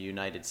raised in the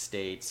United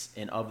States,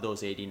 and of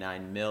those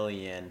 89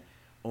 million,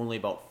 only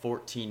about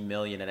 14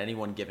 million at any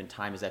one given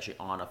time is actually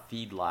on a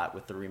feedlot,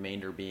 with the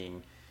remainder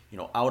being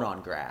out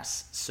on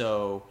grass.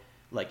 So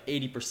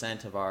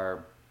 80% of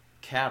our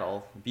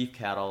beef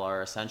cattle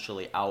are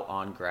essentially out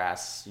on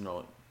grass,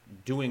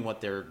 doing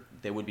what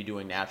they would be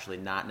doing naturally,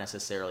 not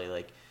necessarily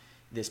like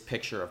this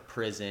picture of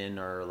prison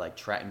or like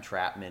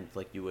entrapment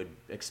like you would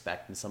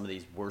expect in some of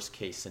these worst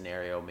case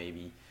scenario,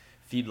 maybe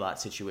feedlot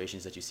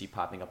situations that you see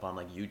popping up on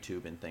like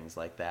YouTube and things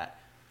like that.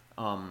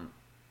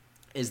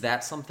 Is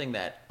that something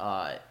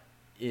that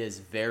is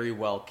very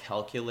well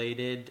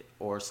calculated,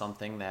 or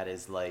something that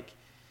is like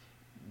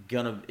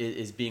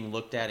is being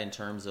looked at in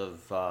terms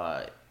of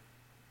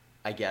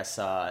I guess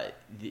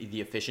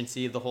the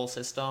efficiency of the whole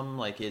system?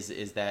 Like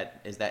is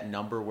that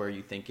number where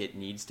you think it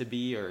needs to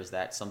be, or is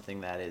that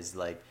something that is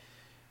like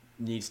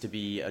needs to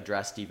be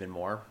addressed even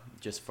more,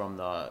 just from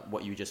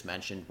what you just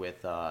mentioned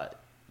with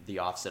the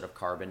offset of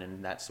carbon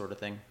and that sort of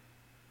thing?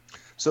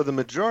 So the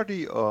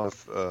majority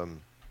of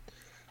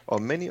or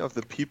many of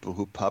the people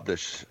who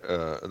publish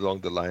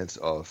along the lines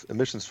of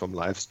emissions from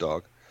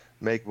livestock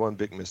make one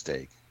big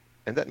mistake.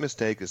 And that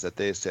mistake is that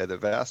they say the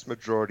vast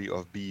majority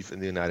of beef in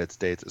the United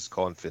States is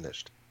corn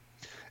finished.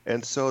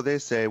 And so they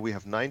say we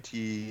have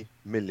 90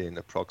 million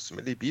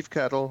approximately beef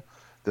cattle,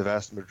 the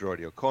vast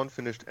majority are corn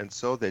finished, and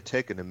so they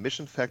take an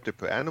emission factor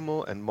per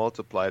animal and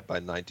multiply it by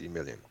 90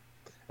 million.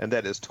 And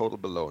that is total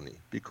baloney,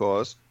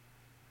 because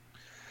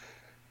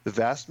the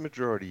vast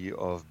majority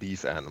of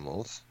beef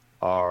animals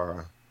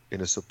are in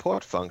a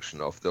support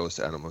function of those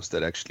animals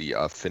that actually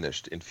are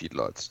finished in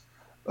feedlots.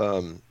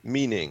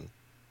 Meaning,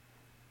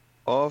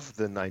 of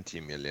the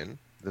 90 million,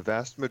 the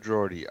vast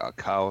majority are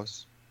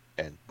cows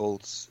and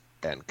bulls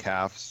and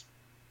calves,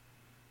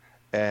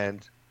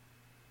 and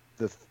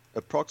the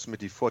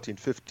approximately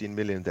 14-15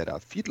 million that are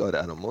feedlot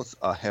animals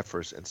are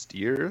heifers and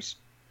steers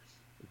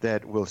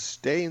that will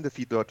stay in the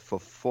feedlot for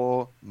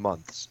 4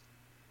 months.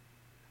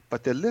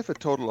 But they live a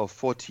total of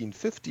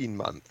 14-15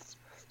 months.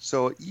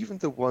 So even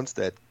the ones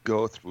that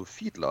go through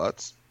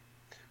feedlots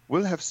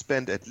will have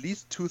spent at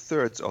least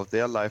 2/3 of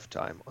their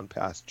lifetime on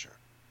pasture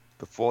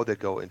before they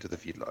go into the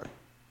feedlot.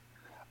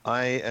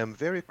 I am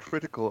very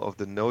critical of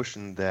the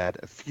notion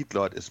that a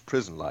feedlot is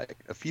prison-like.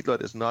 A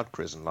feedlot is not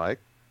prison-like.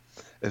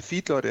 A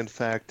feedlot, in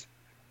fact,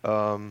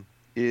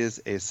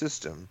 is a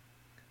system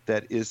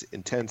that is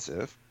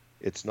intensive.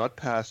 It's not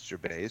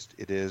pasture-based.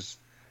 It is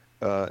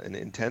an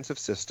intensive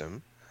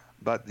system,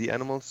 but the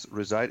animals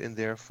reside in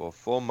there for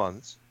 4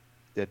 months.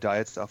 Their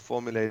diets are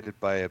formulated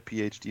by a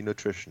PhD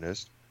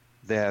nutritionist.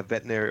 They have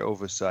veterinary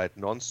oversight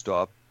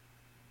nonstop.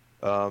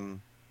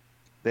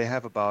 They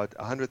have about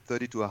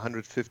 130 to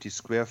 150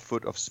 square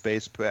foot of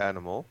space per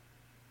animal,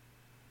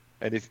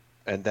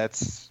 and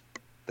that's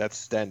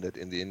standard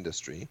in the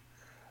industry.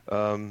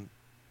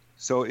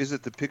 So is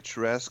it the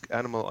picturesque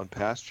animal on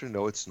pasture?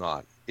 No, it's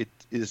not. It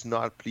is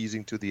not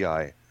pleasing to the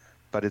eye,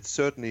 but it's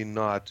certainly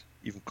not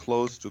even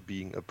close to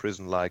being a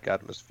prison-like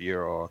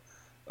atmosphere or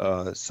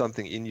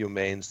something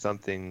inhumane,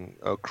 something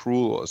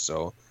cruel or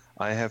so.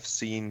 I have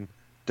seen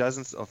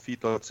dozens of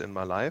feedlots in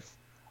my life.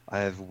 I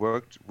have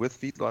worked with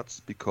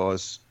feedlots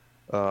because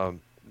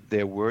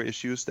there were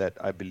issues that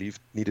I believe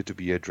needed to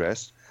be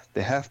addressed.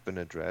 They have been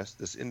addressed.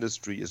 This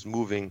industry is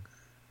moving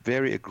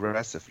very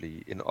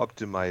aggressively in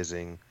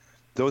optimizing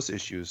those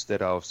issues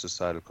that are of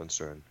societal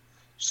concern.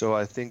 So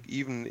I think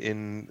even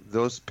in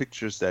those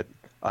pictures that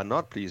are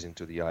not pleasing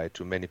to the eye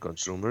to many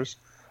consumers,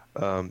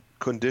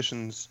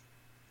 conditions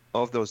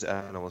of those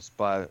animals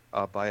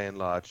are by and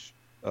large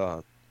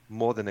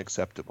more than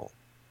acceptable.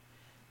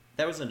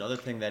 That was another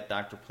thing that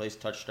Dr. Place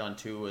touched on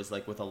too, was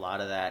like with a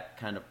lot of that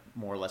kind of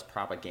more or less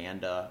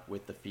propaganda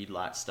with the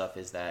feedlot stuff,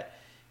 is that,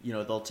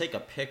 they'll take a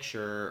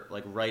picture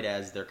like right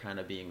as they're kind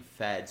of being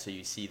fed. So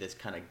you see this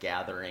kind of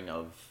gathering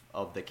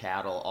of the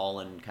cattle all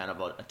in kind of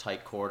a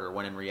tight quarter,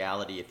 when in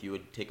reality, if you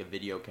would take a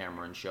video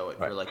camera and show it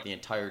for like the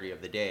entirety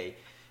of the day,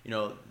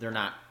 they're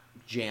not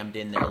jammed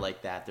in there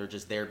like that. They're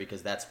just there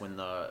because that's when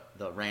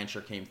the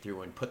rancher came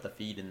through and put the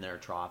feed in their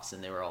troughs,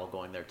 and they were all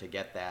going there to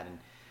get that. And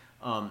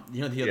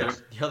the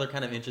other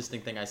kind of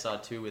interesting thing I saw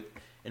too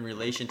in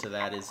relation to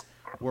that is,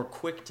 we're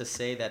quick to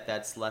say that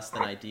that's less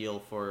than ideal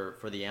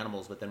for the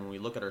animals, but then when we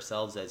look at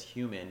ourselves as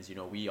humans,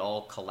 we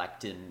all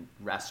collect in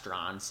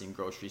restaurants and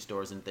grocery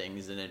stores and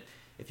things, and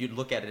if you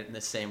look at it in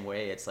the same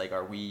way, it's like,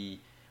 are we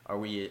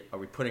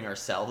putting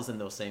ourselves in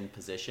those same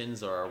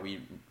positions, or are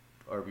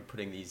we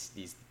putting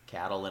these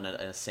cattle in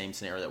a same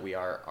scenario that we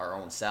are our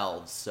own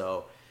selves?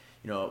 So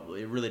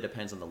it really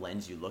depends on the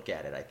lens you look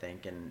at it, I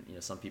think, and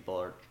some people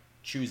are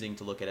choosing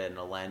to look at it in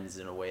a lens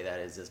in a way that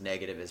is as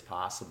negative as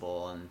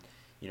possible, and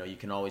you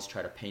can always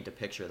try to paint a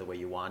picture the way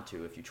you want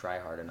to if you try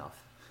hard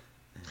enough.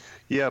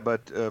 Yeah,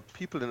 but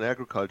people in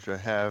agriculture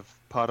have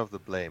part of the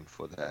blame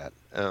for that,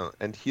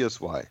 and here's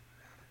why.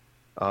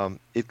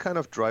 It kind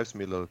of drives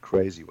me a little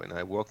crazy when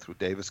I walk through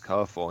Davis,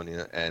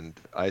 California, and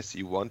I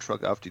see one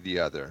truck after the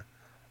other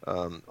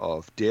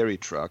of dairy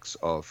trucks,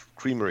 of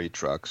creamery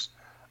trucks,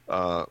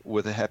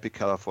 with a happy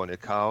California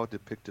cow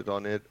depicted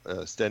on it,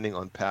 standing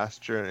on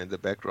pasture, and in the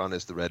background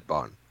is the Red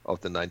Barn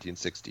of the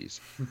 1960s.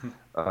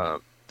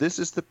 This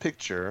is the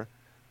picture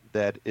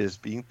that is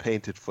being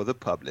painted for the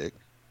public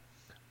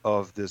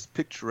of this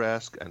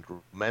picturesque and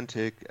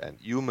romantic and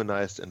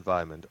humanized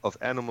environment of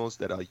animals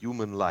that are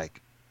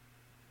human-like.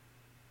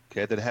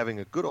 Okay, they're having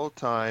a good old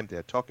time,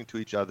 they're talking to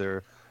each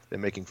other, they're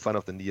making fun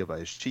of the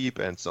nearby sheep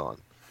and so on.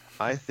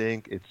 I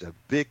think it's a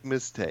big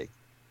mistake.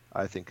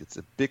 I think it's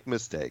a big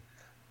mistake.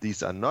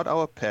 These are not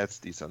our pets,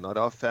 these are not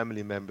our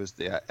family members,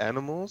 they are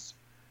animals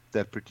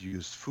that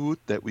produce food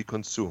that we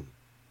consume,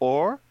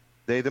 or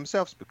they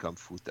themselves become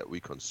food that we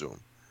consume.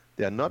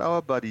 They are not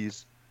our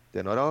buddies,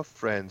 they're not our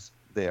friends,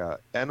 they are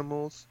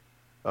animals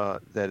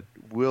that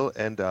will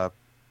end up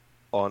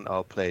on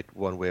our plate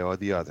one way or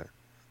the other.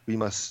 We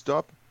must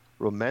stop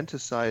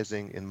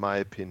romanticizing, in my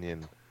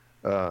opinion,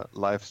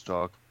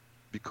 livestock,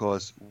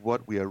 because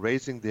what we are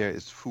raising there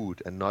is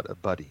food and not a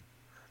buddy.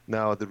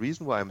 Now, the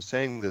reason why I'm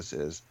saying this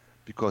is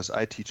because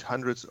I teach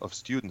hundreds of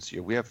students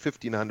here. We have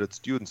 1,500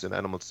 students in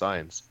animal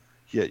science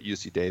here at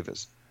UC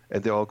Davis,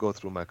 and they all go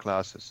through my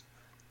classes.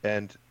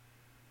 And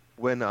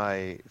when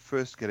I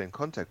first get in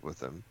contact with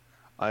them,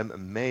 I'm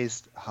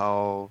amazed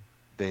how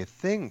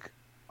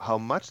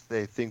much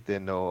they think they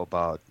know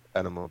about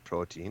animal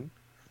protein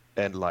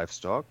and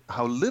livestock,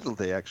 how little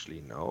they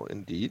actually know,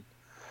 indeed.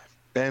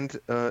 And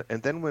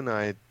then when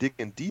I dig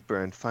in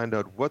deeper and find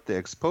out what their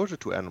exposure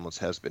to animals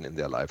has been in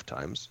their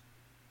lifetimes,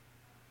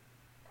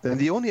 then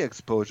the only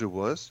exposure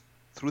was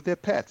through their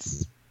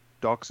pets,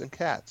 dogs and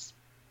cats.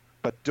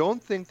 But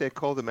don't think they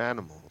call them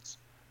animals.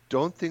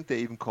 Don't think they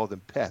even call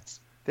them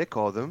pets. They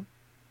call them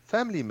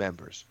family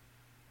members.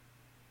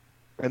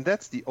 And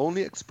that's the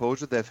only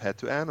exposure they've had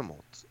to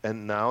animals.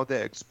 And now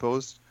they're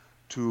exposed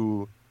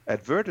to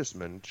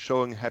advertisement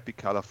showing happy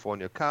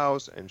California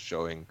cows and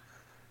showing,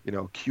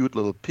 cute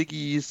little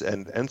piggies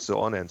and so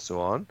on and so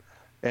on.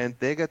 And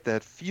they get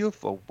that feel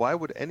for why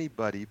would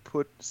anybody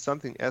put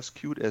something as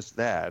cute as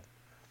that,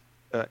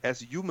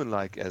 as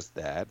human-like as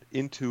that,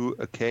 into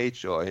a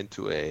cage or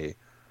into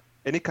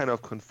any kind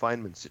of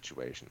confinement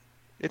situation.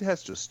 It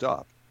has to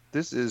stop.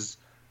 This is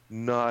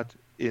not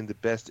in the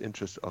best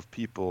interest of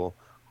people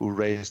who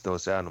raise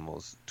those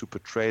animals to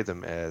portray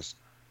them as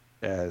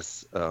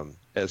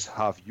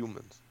half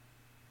humans.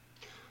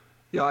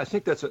 Yeah, I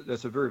think that's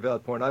a very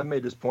valid point. I've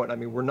made this point. I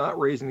mean, we're not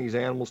raising these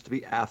animals to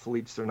be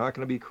athletes. They're not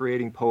going to be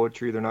creating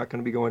poetry. They're not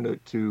going to be going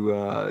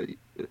to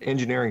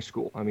engineering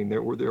school. I mean,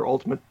 their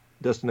ultimate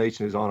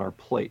destination is on our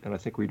plate, and I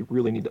think we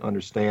really need to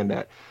understand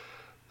that.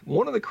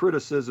 One of the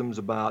criticisms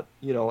about,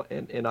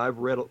 and I've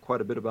read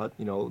quite a bit about,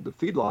 the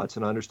feedlots,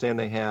 and I understand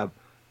they have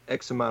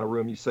X amount of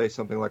room. You say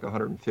something like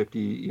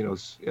 150,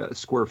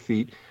 square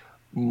feet.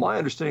 My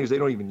understanding is they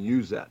don't even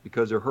use that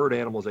because they're herd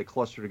animals. They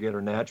cluster together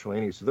naturally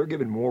anyway, so they're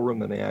given more room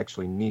than they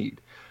actually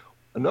need.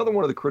 Another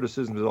one of the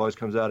criticisms that always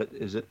comes out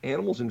is that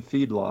animals in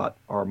feedlot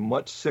are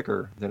much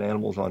sicker than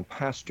animals on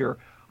pasture.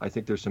 I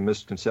think there's some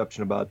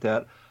misconception about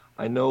that.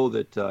 I know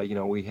that,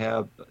 we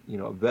have,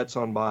 vets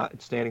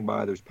standing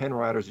by. There's pen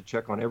riders that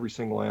check on every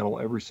single animal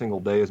every single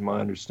day, is my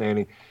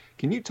understanding.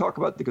 Can you talk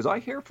about, because I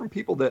hear from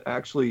people that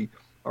actually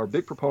are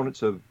big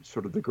proponents of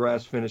sort of the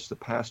grass-finished,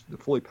 the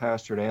fully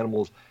pastured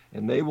animals,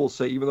 and they will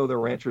say, even though they're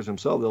ranchers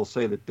themselves, they'll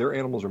say that their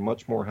animals are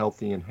much more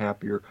healthy and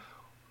happier.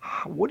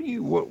 What do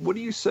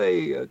you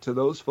say to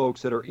those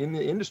folks that are in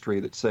the industry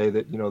that say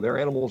that, their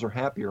animals are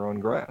happier on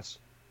grass?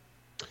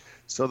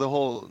 So the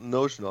whole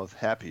notion of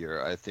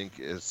happier, I think,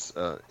 is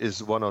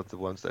one of the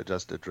ones I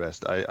just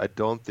addressed. I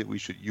don't think we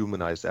should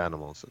humanize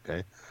animals,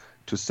 okay?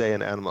 To say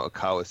an animal, a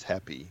cow is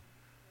happy,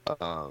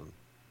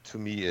 to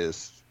me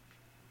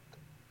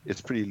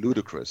it's pretty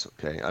ludicrous,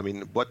 okay? I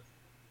mean,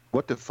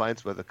 what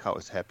defines whether a cow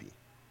is happy?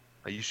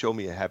 You show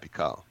me a happy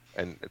cow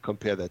and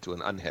compare that to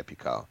an unhappy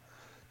cow.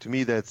 To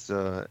me, that's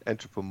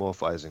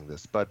anthropomorphizing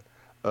this. But,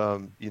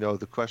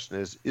 the question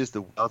is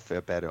the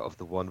welfare better of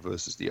the one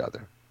versus the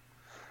other?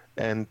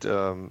 And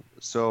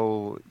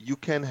so you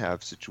can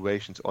have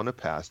situations on a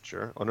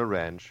pasture, on a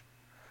ranch,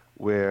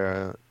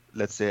 where,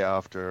 let's say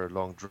after a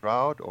long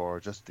drought or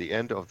just the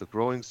end of the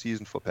growing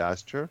season for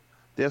pasture,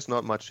 there's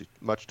not much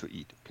to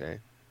eat, okay?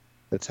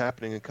 That's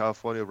happening in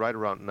California right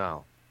around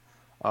now.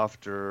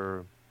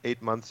 After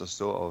 8 months or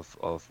so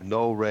of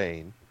no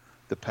rain,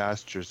 the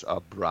pastures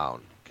are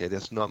brown, okay?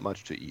 There's not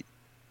much to eat.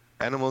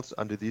 Animals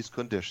under these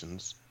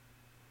conditions,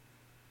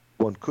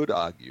 one could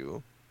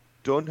argue,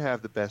 don't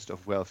have the best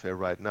of welfare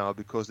right now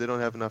because they don't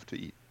have enough to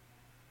eat.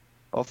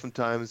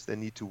 Oftentimes they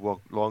need to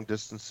walk long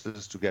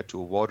distances to get to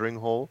a watering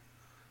hole.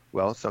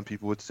 Well, some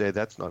people would say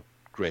that's not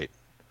great.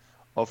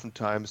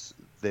 Oftentimes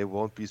they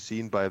won't be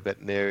seen by a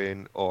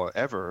veterinarian or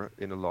ever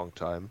in a long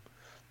time.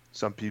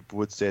 Some people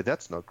would say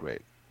that's not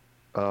great.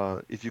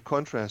 If you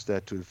contrast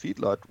that to the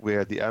feedlot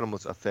where the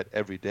animals are fed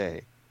every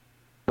day,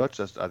 not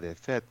just are they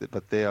fed,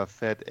 but they are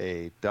fed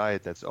a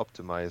diet that's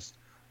optimized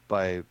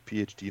by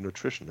PhD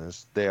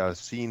nutritionists. They are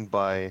seen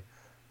by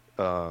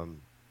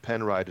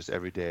pen riders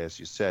every day, as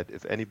you said.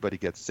 If anybody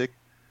gets sick,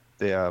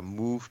 they are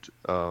moved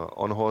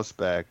on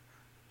horseback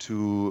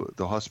to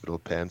the hospital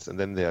pens, and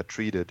then they are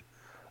treated.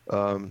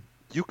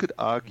 You could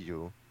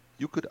argue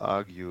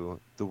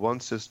the one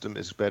system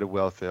is better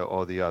welfare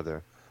or the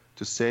other.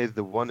 To say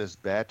the one is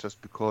bad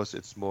just because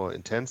it's more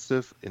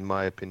intensive, in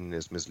my opinion,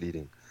 is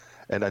misleading.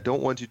 And I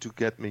don't want you to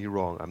get me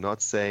wrong. I'm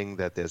not saying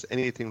that there's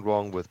anything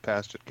wrong with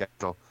pastured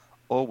cattle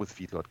or with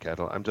feedlot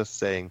cattle. I'm just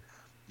saying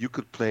you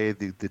could play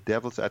the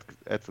devil's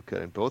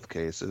advocate in both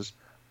cases,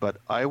 but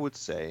I would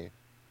say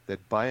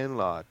that by and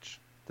large,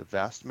 the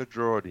vast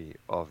majority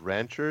of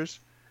ranchers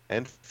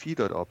and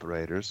feedlot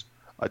operators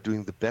are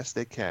doing the best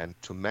they can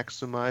to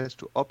maximize,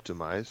 to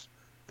optimize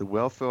the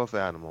welfare of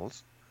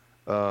animals,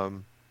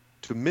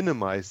 to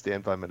minimize the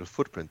environmental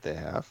footprint they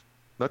have,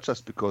 not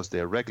just because they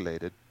are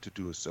regulated to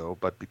do so,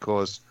 but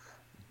because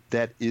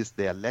that is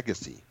their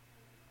legacy.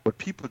 What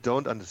people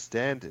don't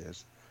understand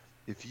is,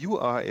 if you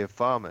are a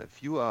farmer,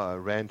 if you are a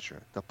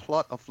rancher, the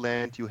plot of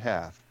land you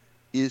have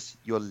is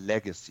your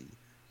legacy.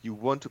 You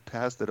want to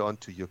pass that on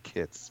to your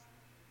kids.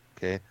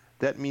 Okay?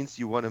 That means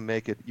you want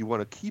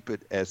to keep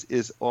it as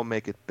is or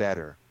make it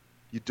better.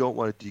 You don't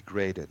want to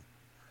degrade it.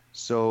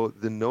 So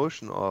the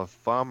notion of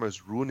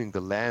farmers ruining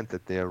the land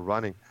that they are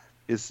running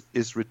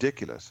is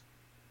ridiculous.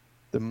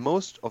 The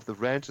most of the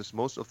ranches,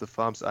 most of the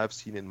farms I've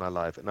seen in my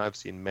life, and I've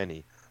seen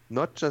many,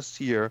 not just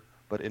here,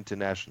 but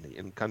internationally,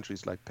 in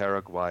countries like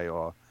Paraguay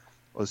or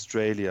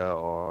Australia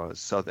or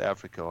South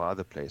Africa or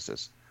other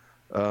places.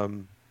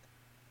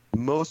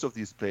 Most of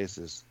these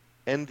places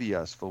envy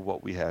us for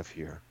what we have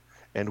here.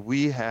 And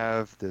we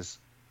have this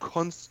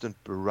constant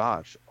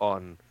barrage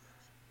on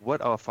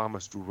what our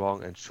farmers do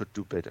wrong and should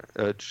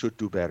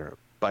do better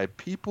by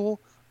people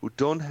who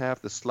don't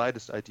have the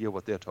slightest idea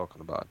what they're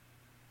talking about.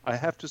 I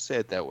have to say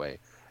it that way.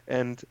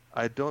 And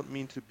I don't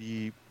mean to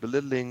be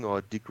belittling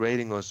or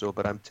degrading or so,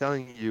 but I'm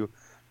telling you,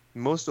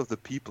 most of the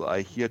people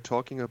I hear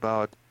talking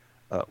about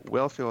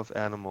welfare of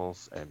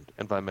animals and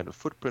environmental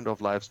footprint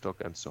of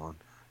livestock and so on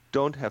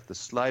don't have the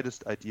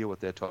slightest idea what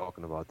they're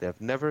talking about. They have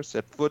never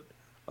set foot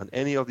on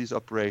any of these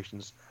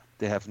operations.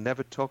 They have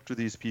never talked to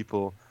these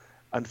people.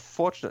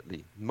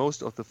 Unfortunately,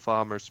 most of the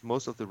farmers,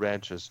 most of the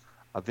ranchers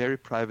are very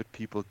private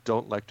people,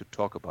 don't like to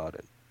talk about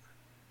it.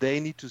 They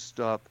need to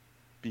stop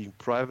being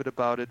private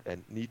about it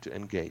and need to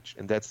engage.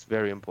 And that's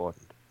very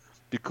important.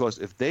 Because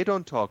if they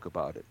don't talk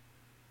about it,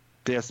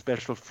 their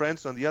special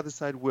friends on the other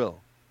side will.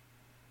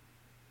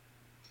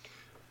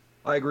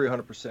 I agree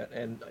 100%.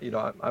 And,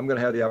 I'm going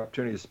to have the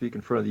opportunity to speak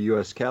in front of the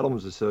U.S.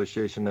 Cattlemen's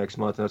Association next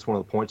month. And that's one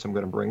of the points I'm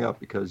going to bring up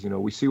because,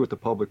 we see what the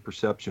public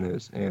perception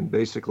is. And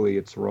basically,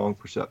 it's the wrong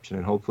perception.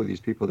 And hopefully these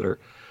people that are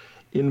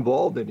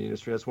involved in the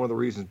industry, that's one of the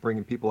reasons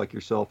bringing people like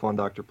yourself on,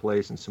 Dr.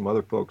 Place, and some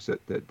other folks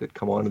that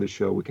come onto the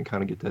show, we can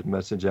kind of get that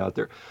message out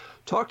there.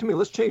 Talk to me.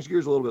 Let's change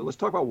gears a little bit. Let's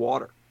talk about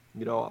water.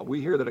 We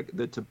hear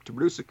that to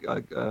produce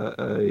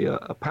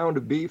a pound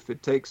of beef,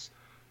 it takes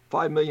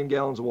 5 million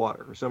gallons of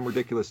water or some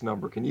ridiculous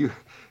number. Can you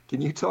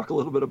talk a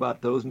little bit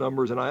about those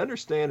numbers? And I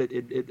understand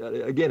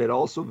it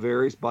also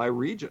varies by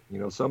region.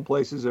 Some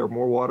places are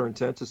more water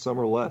intensive, some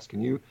are less.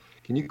 Can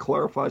you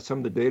clarify some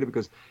of the data?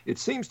 Because it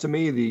seems to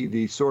me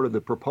the sort of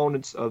the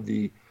proponents of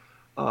the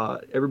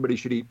everybody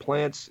should eat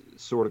plants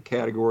sort of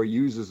category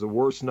uses the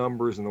worst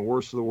numbers and the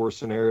worst of the worst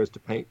scenarios to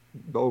paint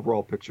the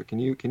overall picture. Can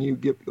you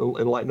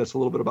enlighten us a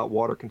little bit about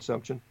water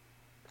consumption?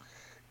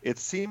 It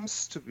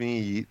seems to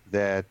me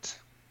that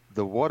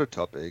the water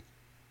topic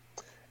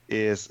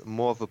is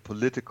more of a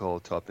political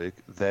topic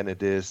than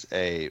it is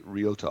a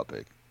real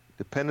topic.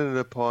 Dependent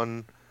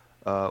upon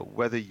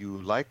whether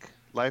you like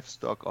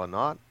livestock or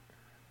not,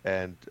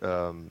 and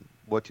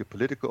what your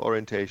political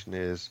orientation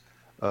is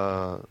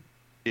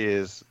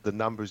the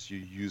numbers you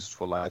use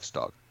for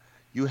livestock.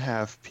 You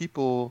have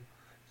people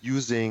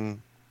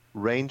using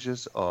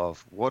ranges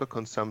of water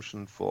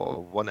consumption for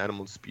one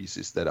animal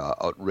species that are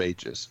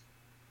outrageous.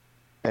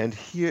 And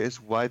here is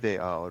why they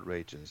are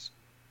outrageous.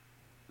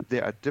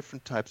 There are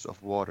different types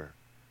of water.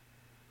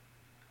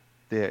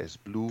 There is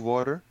blue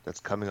water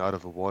that's coming out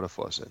of a water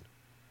faucet.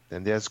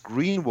 Then there's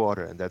green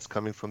water, and that's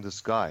coming from the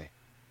sky.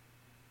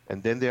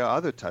 And then there are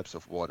other types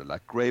of water,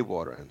 like gray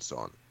water and so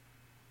on.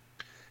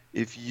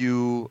 If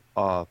you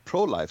are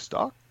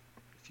pro-livestock,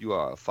 if you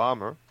are a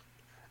farmer,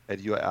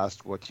 and you are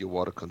asked what your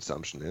water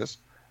consumption is,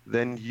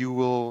 then you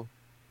will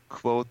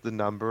quote the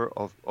number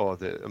of, or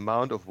the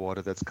amount of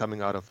water that's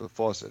coming out of a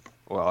faucet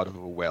or out of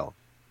a well,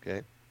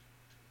 okay?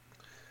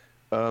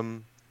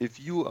 If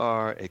you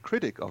are a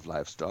critic of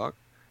livestock,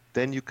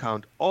 then you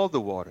count all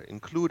the water,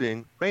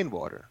 including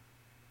rainwater.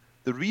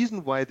 The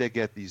reason why they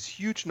get these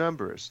huge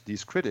numbers,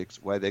 these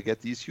critics, why they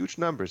get these huge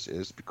numbers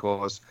is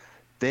because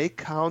they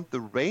count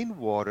the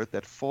rainwater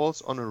that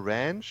falls on a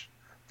ranch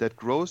that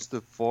grows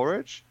the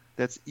forage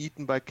that's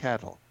eaten by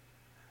cattle.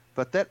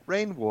 But that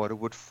rainwater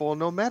would fall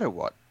no matter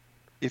what.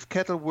 If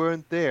cattle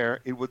weren't there,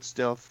 it would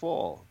still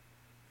fall.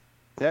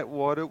 That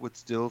water would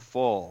still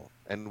fall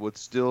and would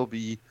still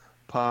be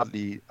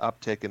partly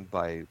uptaken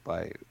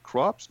by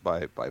crops,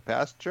 by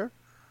pasture,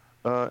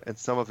 and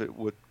some of it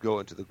would go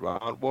into the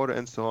groundwater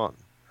and so on.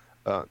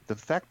 The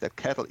fact that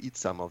cattle eat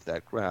some of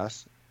that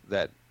grass,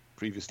 that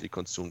previously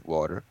consumed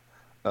water,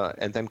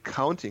 and then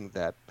counting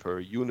that per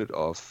unit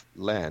of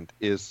land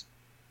is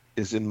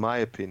in my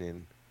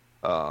opinion,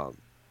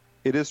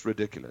 it is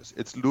ridiculous.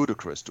 It's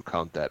ludicrous to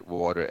count that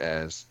water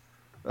as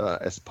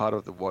part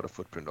of the water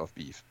footprint of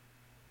beef.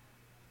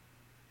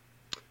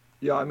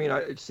 Yeah, I mean,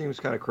 it seems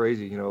kind of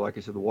crazy. Like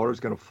I said, the water's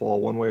going to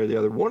fall one way or the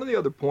other. One of the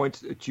other points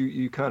that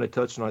you kind of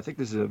touched on, I think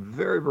this is a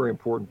very, very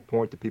important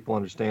point that people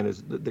understand,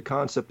 is the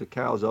concept of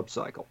cows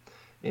upcycle.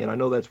 And I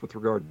know that's with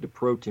regard to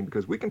protein,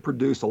 because we can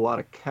produce a lot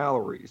of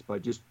calories by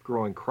just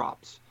growing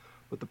crops.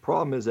 But the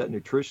problem is that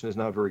nutrition is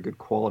not very good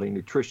quality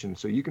nutrition.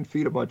 So you can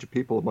feed a bunch of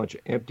people a bunch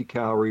of empty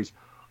calories,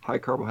 high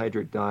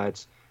carbohydrate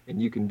diets,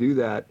 and you can do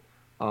that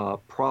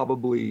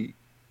probably,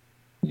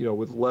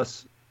 with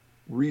less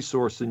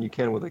resource than you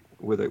can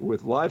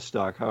with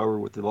livestock. However,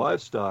 with the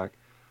livestock,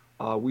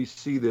 we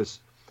see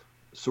this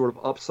sort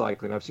of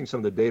upcycling. I've seen some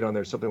of the data on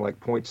there, something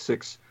like zero point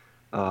 0.6,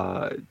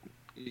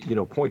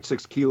 zero point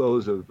 0.6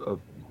 kilos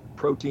of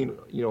protein,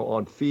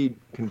 on feed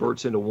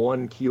converts into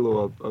 1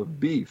 kilo of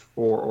beef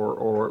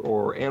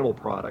or animal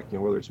product,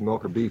 whether it's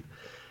milk or beef.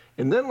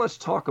 And then let's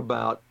talk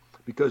about,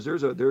 because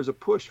there's a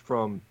push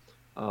from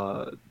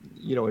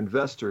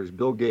investors,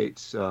 Bill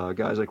Gates,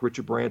 guys like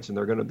Richard Branson.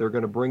 They're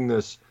gonna bring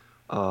this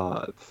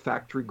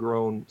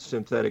factory-grown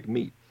synthetic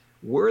meat.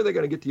 Where are they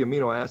going to get the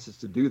amino acids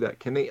to do that?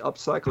 Can they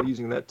upcycle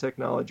using that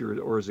technology,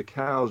 or is the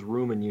cow's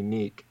rumen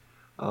unique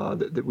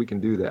that we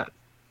can do that?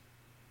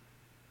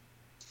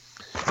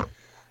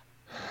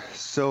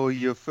 So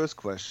your first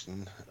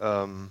question,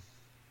 the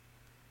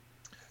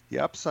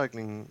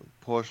upcycling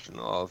portion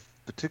of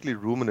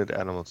particularly ruminant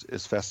animals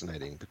is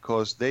fascinating,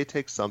 because they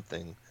take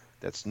something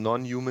that's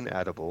non-human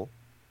edible,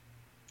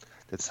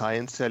 that's high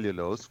in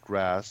cellulose,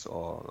 grass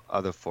or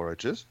other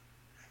forages,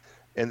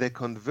 and they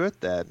convert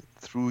that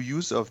through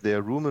use of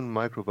their rumen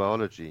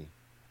microbiology.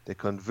 They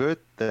convert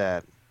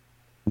that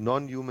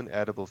non-human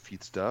edible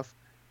feedstuff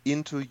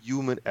into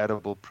human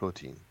edible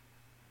protein.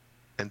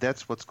 And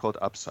that's what's called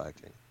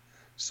upcycling.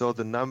 So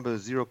the number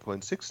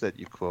 0.6 that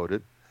you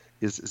quoted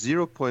is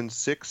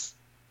 0.6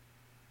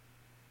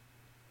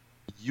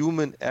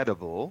 human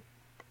edible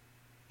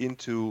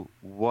into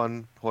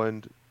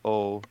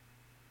 1.0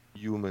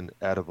 human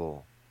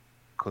edible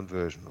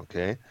conversion,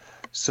 okay?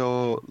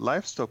 So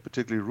livestock,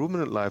 particularly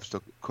ruminant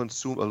livestock,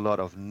 consume a lot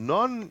of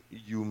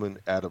non-human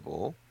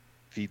edible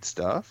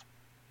feedstuff,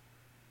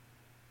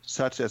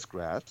 such as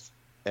grass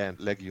and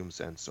legumes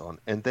and so on,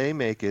 and they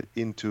make it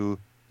into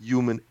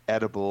human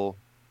edible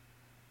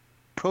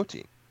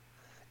protein.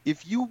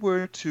 If you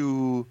were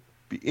to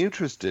be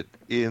interested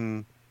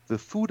in the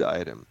food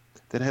item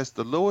that has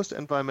the lowest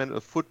environmental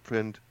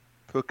footprint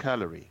per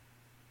calorie,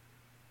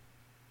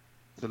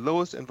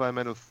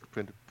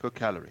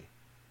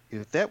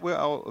 if that were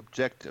our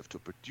objective, to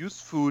produce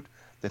food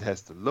that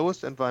has the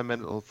lowest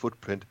environmental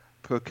footprint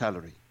per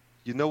calorie,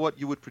 you know what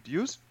you would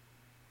produce?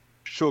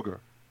 Sugar.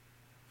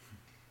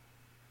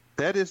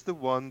 That is the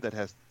one that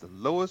has the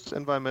lowest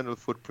environmental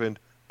footprint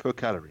per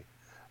calorie.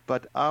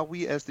 But are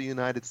we, as the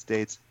United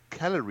States,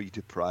 calorie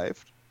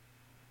deprived?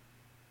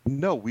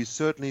 No, we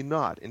certainly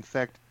not. In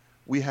fact,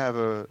 we have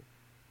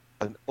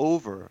an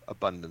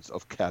overabundance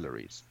of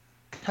calories.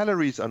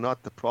 Calories are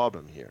not the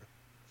problem here.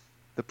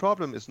 The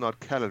problem is not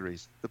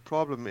calories. The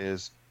problem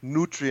is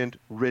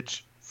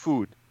nutrient-rich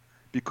food,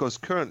 because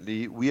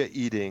currently we are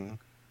eating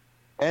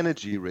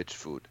energy-rich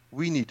food.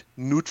 We need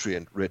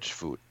nutrient-rich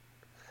food.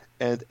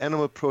 And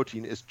animal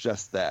protein is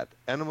just that.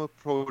 Animal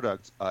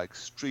products are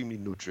extremely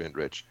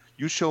nutrient-rich.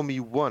 You show me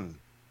one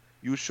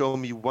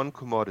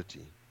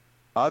commodity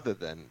other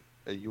than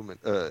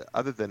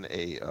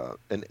an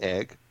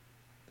egg,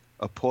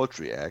 a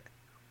poultry egg,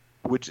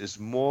 which is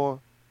more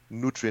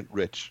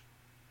nutrient-rich.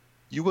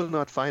 You will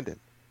not find it.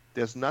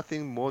 There's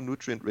nothing more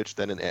nutrient-rich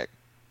than an egg.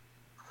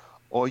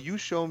 Or you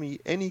show me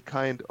any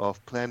kind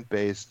of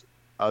plant-based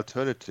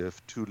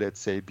alternative to, let's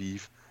say,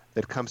 beef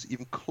that comes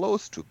even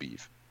close to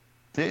beef.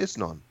 There is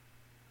none.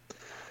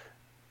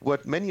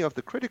 What many of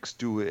the critics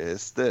do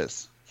is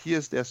this.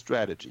 Here's their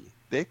strategy.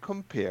 They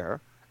compare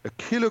a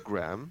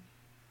kilogram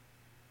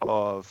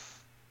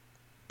of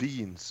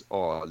beans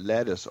or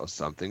lettuce or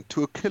something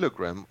to a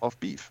kilogram of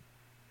beef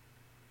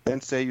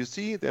and say, you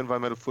see, the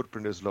environmental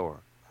footprint is lower.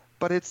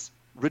 But it's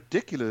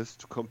ridiculous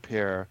to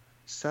compare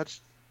such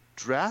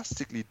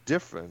drastically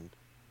different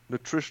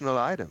nutritional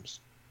items,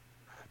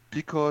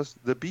 because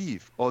the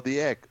beef or the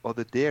egg or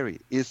the dairy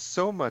is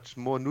so much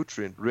more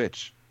nutrient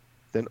rich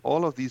than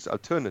all of these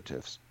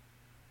alternatives.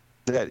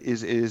 That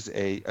is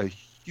a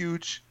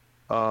huge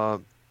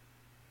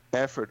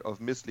effort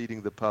of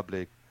misleading the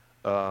public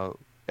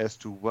as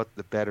to what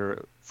the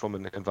better, from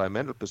an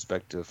environmental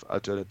perspective,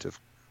 alternative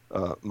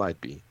might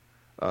be.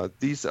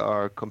 These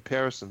are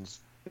comparisons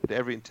that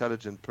every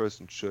intelligent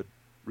person should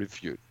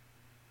refute.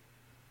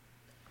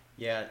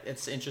 Yeah,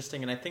 it's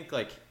interesting, and I think,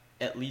 like,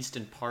 at least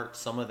in part,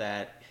 some of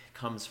that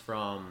comes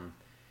from,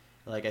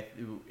 like,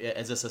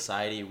 as a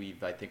society,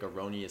 we've, I think,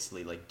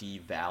 erroneously, like,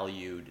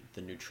 devalued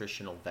the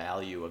nutritional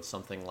value of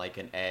something like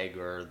an egg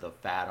or the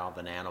fat of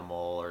an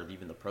animal or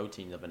even the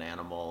protein of an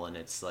animal. And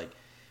it's like,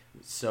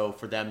 so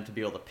for them to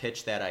be able to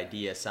pitch that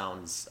idea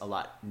sounds a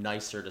lot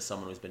nicer to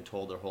someone who's been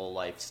told their whole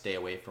life, stay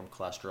away from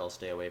cholesterol,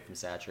 stay away from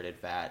saturated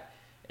fat,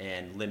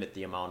 and limit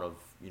the amount of,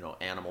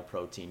 animal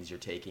proteins you're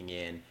taking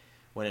in.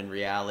 When in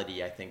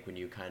reality, I think when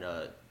you kind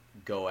of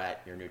go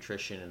at your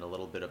nutrition in a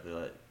little bit of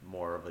a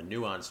more of a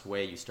nuanced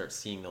way, you start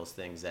seeing those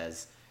things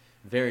as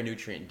very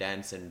nutrient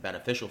dense and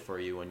beneficial for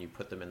you when you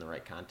put them in the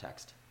right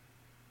context.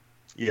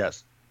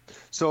 Yes.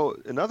 So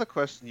another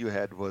question you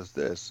had was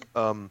this: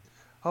 how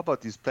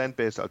about these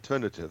plant-based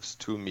alternatives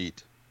to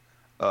meat?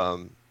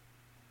 Um,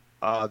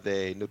 are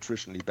they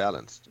nutritionally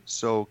balanced?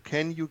 So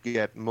can you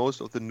get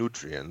most of the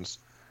nutrients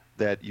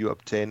that you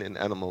obtain in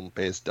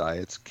animal-based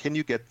diets? Can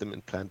you get them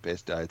in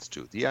plant-based diets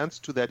too? The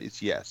answer to that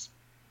is yes.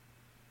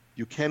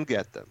 You can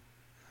get them,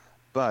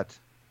 but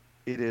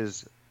it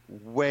is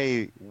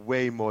way,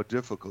 way more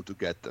difficult to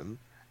get them,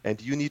 and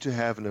you need to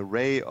have an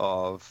array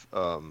of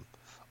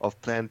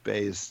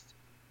plant-based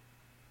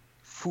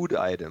food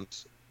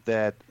items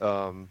that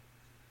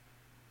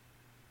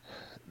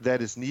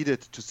is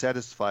needed to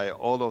satisfy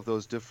all of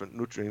those different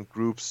nutrient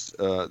groups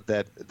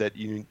that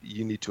you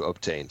need to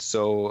obtain.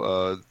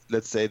 So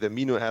let's say the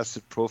amino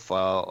acid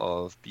profile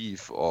of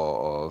beef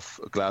or of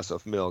a glass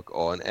of milk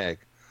or an egg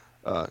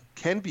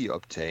can be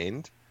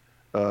obtained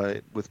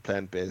with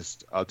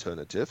plant-based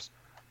alternatives,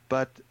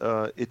 but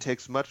it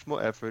takes much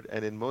more effort,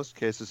 and in most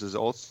cases is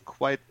also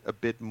quite a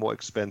bit more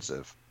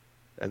expensive.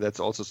 And that's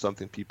also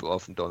something people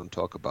often don't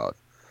talk about.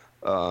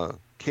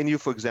 Can you,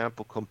 for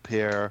example,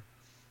 compare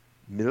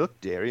milk,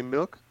 dairy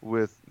milk,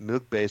 with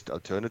milk-based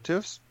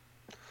alternatives?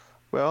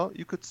 Well,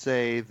 you could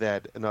say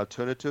that an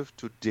alternative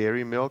to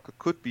dairy milk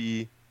could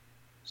be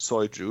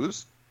soy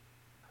juice,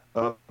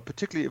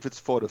 particularly if it's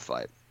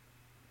fortified.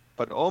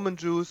 But almond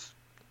juice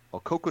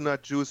or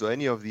coconut juice or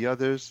any of the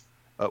others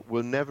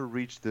will never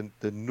reach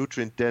the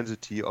nutrient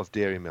density of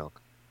dairy milk.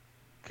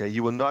 Okay,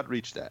 you will not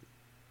reach that.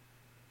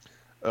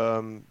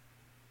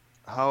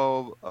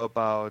 How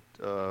about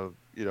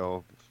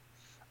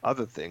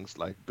other things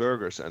like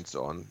burgers and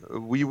so on?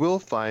 We will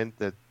find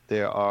that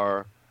there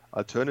are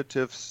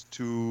alternatives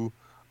to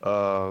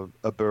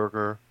a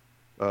burger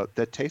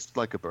that taste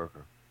like a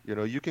burger.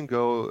 You can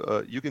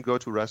go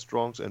to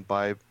restaurants and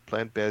buy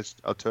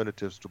plant-based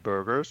alternatives to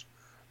burgers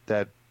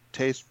that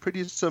taste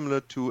pretty similar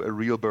to a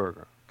real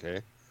burger.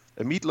 Okay,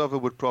 a meat lover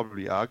would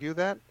probably argue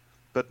that,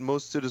 but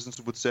most citizens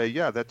would say,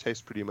 yeah, that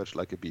tastes pretty much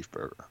like a beef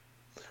burger.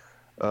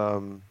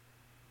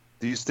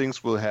 These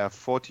things will have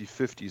 40,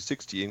 50,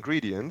 60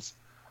 ingredients.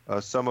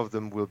 Some of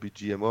them will be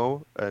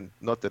GMO, and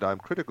not that I'm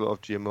critical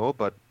of GMO,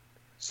 but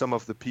some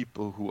of the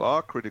people who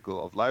are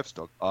critical of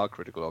livestock are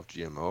critical of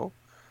GMO.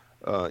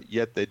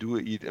 Yet they do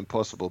eat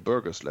Impossible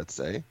burgers, let's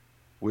say,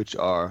 which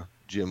are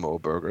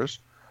GMO burgers.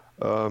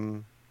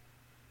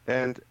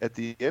 And at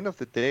the end of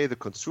the day, the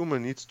consumer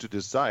needs to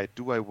decide,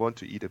 do I want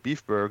to eat a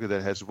beef burger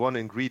that has one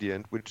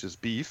ingredient, which is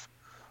beef,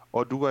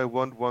 or do I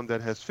want one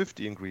that has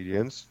 50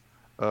 ingredients?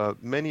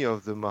 Many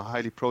of them are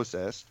highly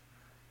processed.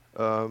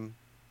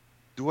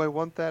 Do I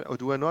want that or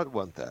do I not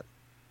want that?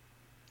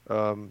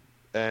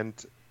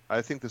 And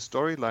I think the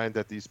storyline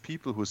that these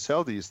people who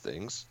sell these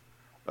things,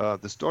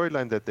 the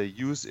storyline that they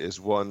use is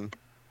one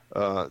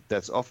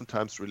that's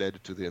oftentimes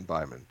related to the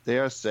environment. They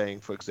are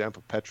saying, for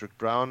example, Patrick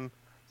Brown,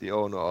 the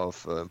owner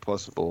of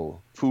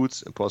Impossible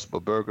Foods,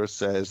 Impossible Burgers,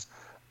 says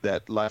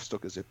that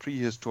livestock is a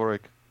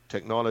prehistoric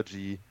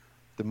technology,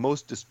 the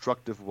most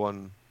destructive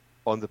one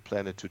on the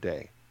planet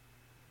today.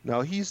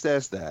 Now, he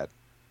says that,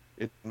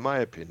 in my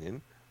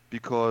opinion,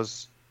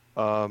 because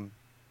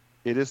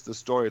it is the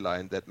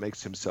storyline that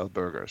makes him sell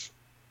burgers.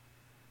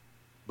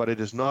 But it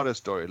is not a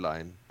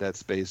storyline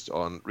that's based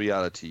on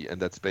reality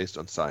and that's based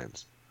on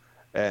science.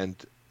 And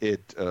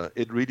it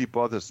really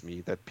bothers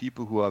me that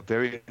people who are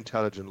very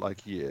intelligent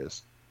like he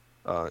is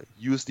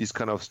use these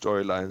kind of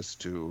storylines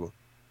to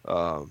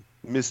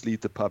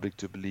mislead the public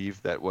to believe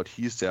that what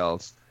he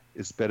sells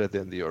is better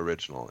than the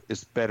original,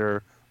 is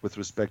better with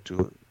respect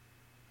to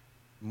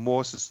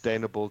more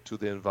sustainable to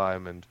the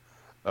environment,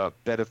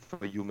 better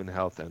for human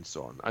health and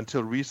so on.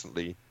 Until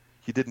recently,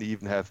 he didn't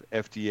even have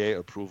FDA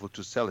approval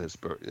to sell his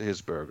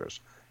burgers.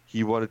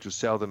 He wanted to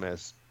sell them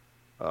as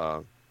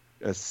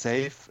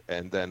safe,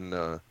 and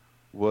then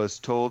was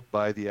told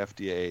by the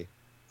FDA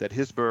that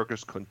his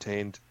burgers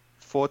contained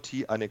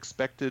 40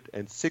 unexpected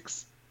and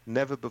 6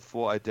 never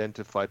before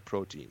identified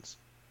proteins.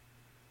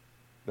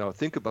 Now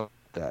think about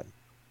that.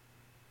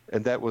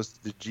 And that was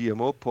the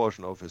GMO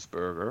portion of his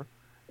burger.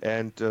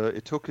 And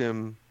it took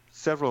him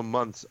several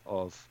months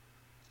of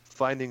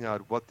finding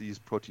out what these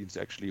proteins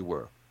actually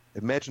were.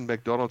 Imagine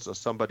McDonald's or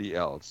somebody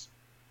else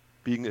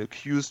being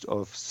accused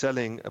of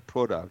selling a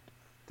product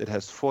that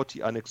has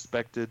 40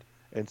 unexpected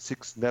and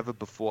 6 never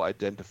before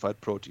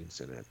identified proteins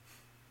in it.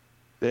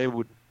 They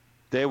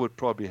would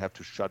probably have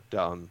to shut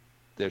down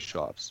their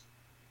shops.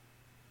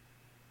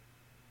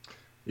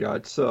 Yeah,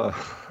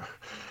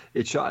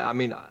 I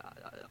mean,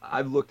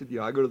 I've looked at,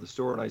 I go to the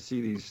store and I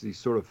see these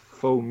sort of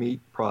faux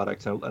meat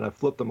products, and I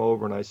flip them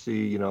over and I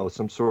see,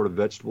 some sort of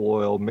vegetable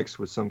oil mixed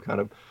with some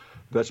kind of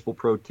vegetable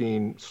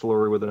protein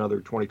slurry with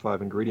another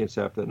 25 ingredients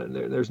after that. And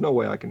there's no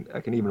way I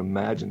can even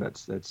imagine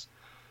that's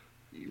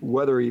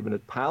whether even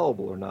it's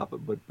palatable or not,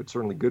 but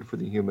certainly good for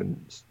the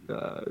human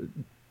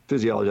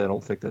physiology. I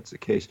don't think that's the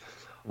case.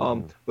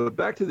 But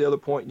back to the other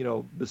point,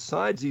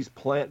 besides these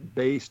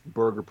plant-based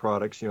burger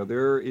products,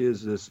 there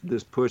is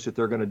this push that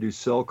they're going to do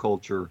cell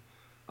culture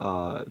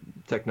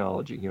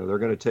technology. They're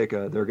going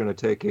to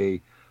take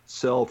a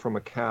cell from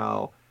a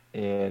cow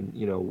and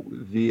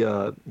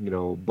via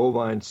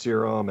bovine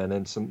serum and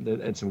then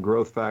some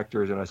growth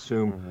factors, and I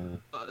assume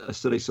a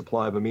steady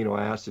supply of amino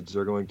acids,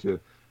 they're going to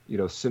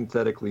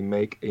synthetically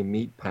make a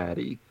meat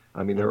patty.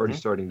 I mean, they're already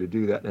starting to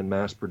do that and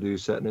mass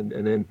produce that, and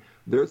then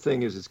their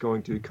thing is it's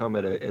going to come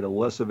at a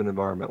less of an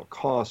environmental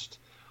cost.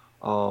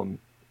 Do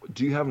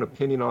you have an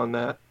opinion on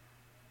that?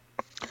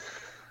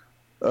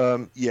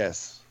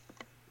 Yes,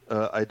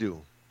 I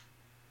do.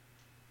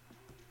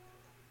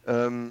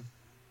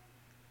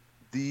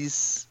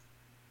 These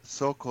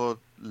so-called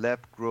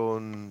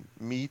lab-grown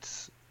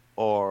meats,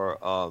 or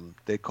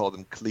they call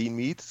them clean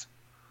meats.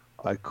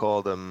 I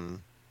call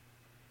them,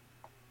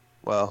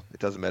 well, it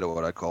doesn't matter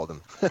what I call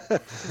them.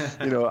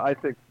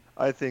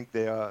 I think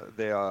they are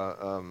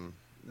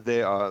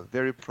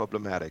very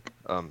problematic.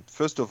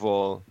 First of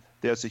all,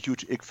 there's a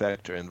huge ick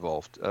factor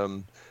involved.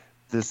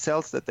 The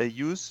cells that they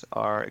use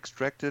are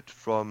extracted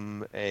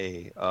from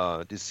a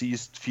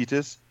deceased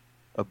fetus,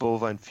 a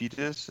bovine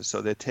fetus.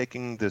 So they're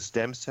taking the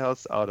stem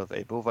cells out of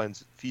a bovine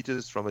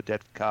fetus from a dead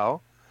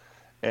cow,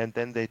 and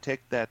then they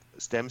take that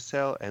stem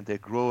cell and they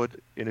grow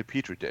it in a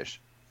petri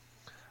dish.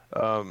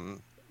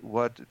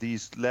 What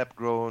these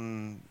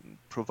lab-grown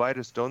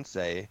providers don't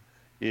say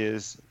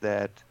is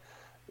that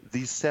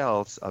these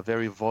cells are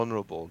very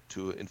vulnerable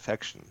to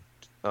infection.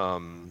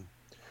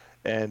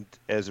 And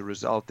as a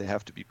result, they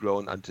have to be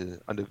grown under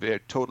very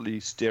totally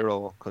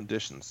sterile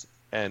conditions.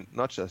 And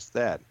not just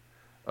that,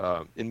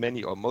 in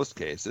many or most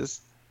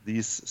cases,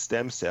 these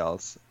stem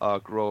cells are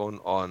grown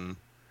on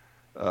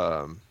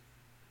a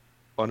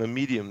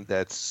medium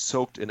that's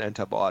soaked in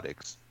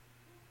antibiotics.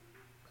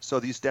 So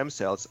these stem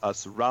cells are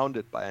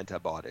surrounded by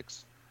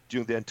antibiotics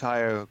during the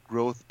entire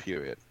growth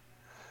period.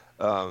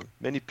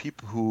 Many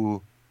people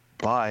who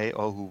buy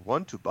or who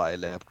want to buy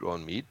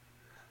lab-grown meat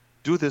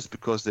do this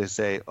because they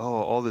say,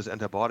 oh, all this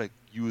antibiotic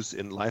use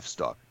in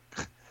livestock.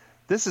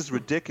 This is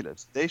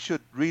ridiculous. They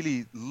should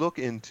really look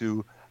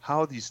into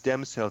how these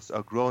stem cells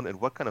are grown and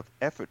what kind of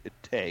effort it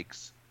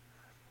takes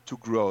to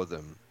grow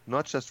them,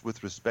 not just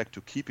with respect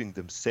to keeping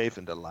them safe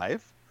and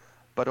alive,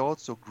 but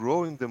also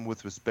growing them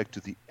with respect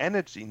to the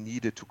energy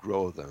needed to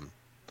grow them,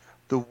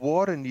 the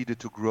water needed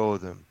to grow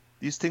them.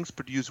 These things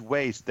produce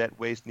waste. That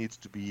waste needs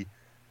to be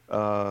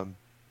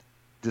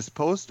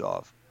disposed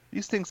of.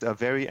 These things are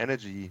very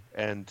energy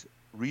and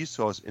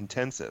resource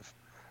intensive.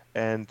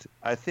 And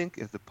I think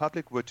if the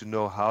public were to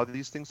know how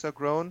these things are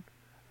grown,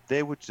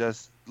 they would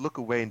just look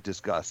away in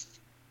disgust.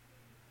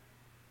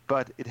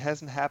 But it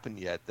hasn't happened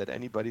yet that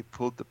anybody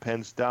pulled the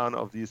pens down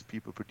of these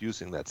people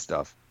producing that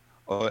stuff,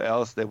 or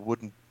else there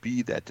wouldn't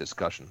be that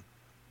discussion.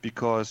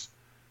 Because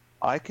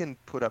I can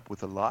put up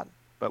with a lot,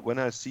 but when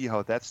I see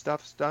how that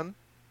stuff's done,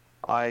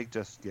 I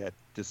just get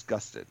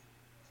disgusted.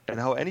 And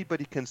how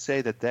anybody can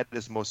say that that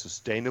is more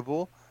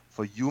sustainable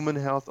for human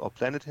health or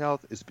planet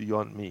health is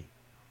beyond me.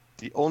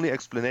 The only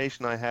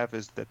explanation I have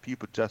is that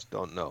people just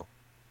don't know.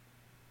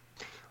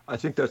 I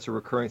think that's a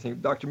recurring thing.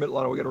 Dr.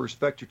 Mitloehner, we got to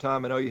respect your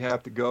time. I know you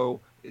have to go.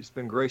 It's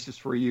been gracious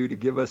for you to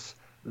give us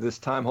this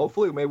time.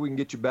 Hopefully, maybe we can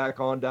get you back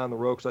on down the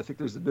road, because I think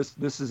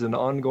this is an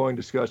ongoing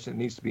discussion that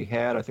needs to be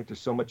had. I think there's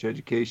so much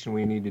education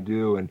we need to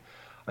do, and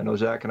I know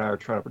Zach and I are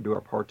trying to do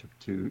our part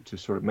to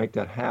sort of make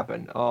that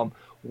happen.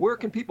 Where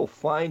can people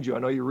find you? I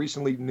know you're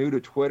recently new to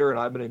Twitter, and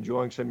I've been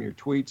enjoying some of your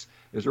tweets.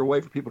 Is there a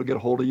way for people to get a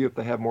hold of you if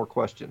they have more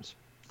questions?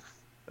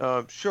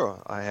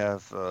 Sure. I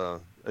have a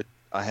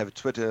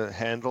Twitter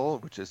handle,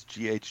 which is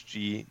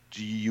GHGGURU,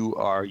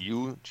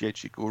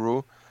 GHG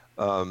Guru.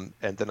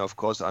 And then, of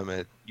course, I'm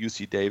at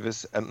UC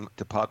Davis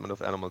Department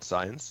of Animal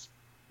Science.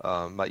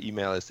 My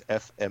email is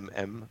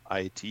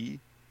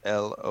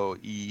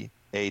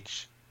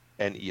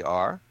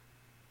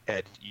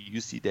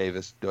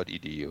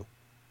fmmitloehner@ucdavis.edu.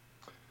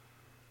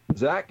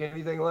 Zach,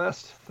 anything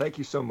last? Thank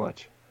you so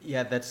much.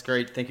 Yeah, that's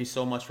great. Thank you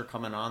so much for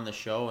coming on the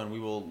show, and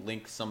we will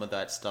link some of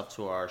that stuff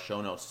to our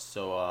show notes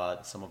so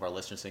some of our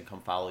listeners can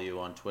come follow you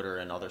on Twitter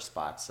and other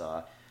spots.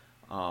 But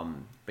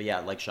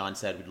yeah, like Sean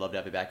said, we'd love to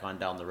have you back on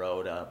down the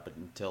road. But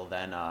until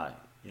then,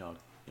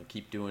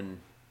 keep doing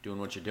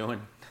what you're doing.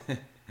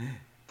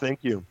 Thank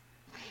you.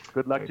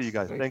 Good luck to you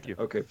guys. Thank you.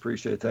 Okay,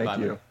 appreciate it. Thank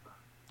you. Man.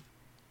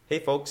 Hey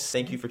folks,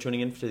 thank you for tuning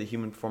in to the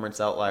Human Performance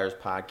Outliers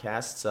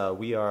podcast.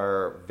 We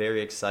are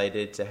very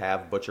excited to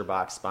have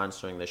ButcherBox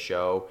sponsoring the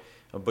show.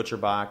 A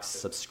ButcherBox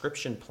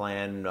subscription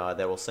plan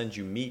that will send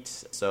you meat.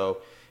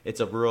 So it's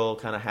a real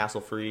kind of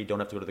hassle-free, don't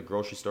have to go to the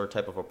grocery store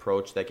type of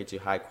approach that gets you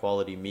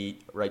high-quality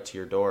meat right to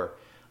your door.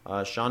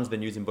 Sean's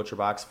been using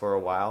ButcherBox for a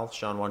while.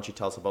 Sean, why don't you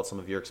tell us about some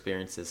of your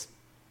experiences?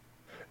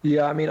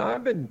 Yeah, I mean,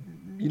 I've been,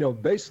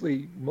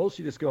 basically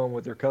mostly just going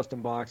with their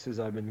custom boxes.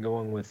 I've been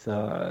going with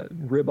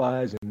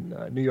ribeyes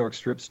and New York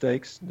strip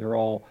steaks. They're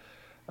all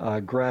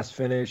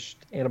grass-finished,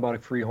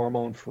 antibiotic-free,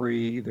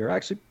 hormone-free. They're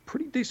actually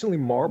pretty decently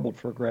marbled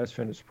for a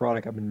grass-finished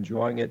product. I've been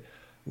enjoying it.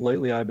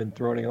 Lately, I've been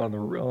throwing it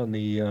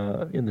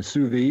in the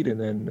sous vide and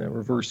then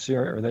reverse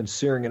searing or then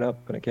searing it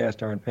up in a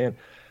cast iron pan.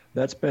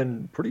 That's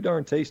been pretty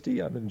darn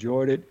tasty. I've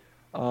enjoyed it.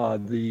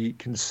 The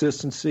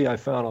consistency I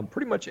found on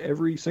pretty much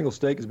every single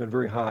steak has been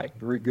very high,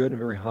 very good and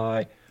very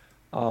high.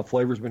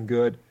 Flavor's been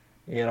good,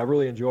 and I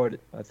really enjoyed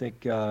it. I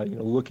think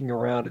looking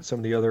around at some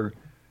of the other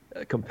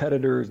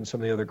competitors and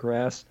some of the other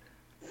grass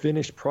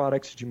finished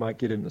products that you might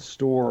get in the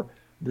store,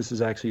 this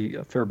is actually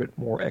a fair bit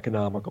more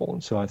economical,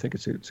 and so I think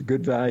it's a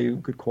good value,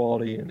 good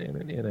quality, and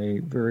a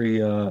very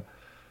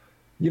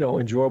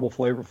enjoyable,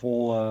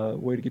 flavorful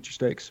way to get your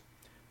steaks.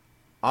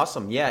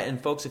 Awesome. Yeah,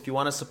 and folks, if you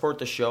want to support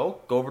the show,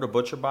 go over to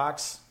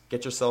ButcherBox,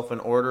 get yourself an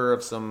order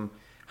of some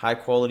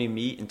high-quality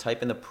meat, and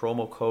type in the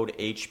promo code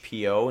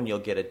HPO, and you'll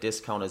get a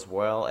discount as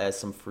well as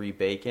some free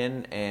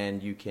bacon,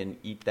 and you can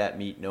eat that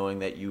meat knowing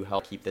that you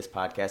help keep this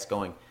podcast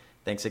going.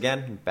 Thanks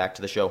again. Back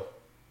to the show.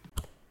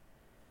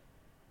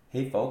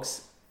 Hey,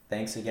 folks.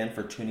 Thanks again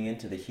for tuning in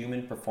to the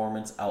Human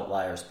Performance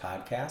Outliers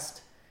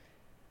podcast.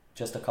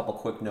 Just a couple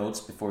quick notes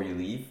before you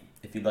leave.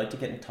 If you'd like to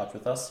get in touch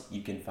with us,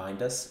 you can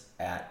find us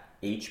at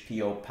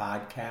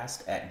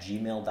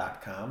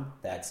hpopodcast@gmail.com.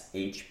 That's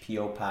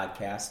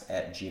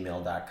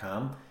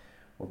hpopodcast@gmail.com.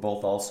 We're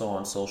both also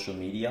on social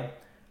media.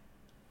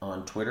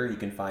 On Twitter, you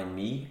can find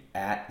me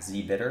at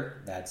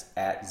zbitter. That's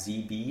at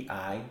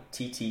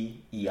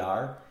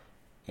ZBITTER.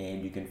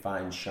 And you can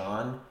find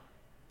Sean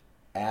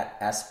at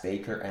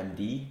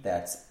SBakerMD.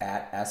 That's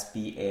at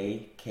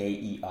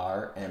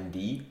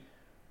SBAKERMD.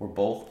 We're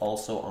both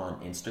also on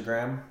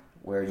Instagram,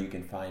 where you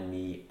can find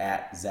me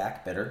at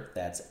ZachBitter.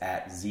 That's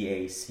at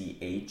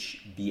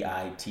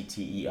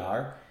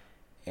ZACHBITTER.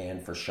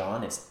 And for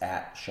Sean, it's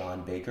at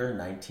Sean Baker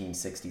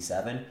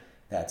 1967.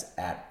 That's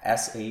at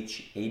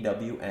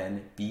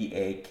SHAWNBAKER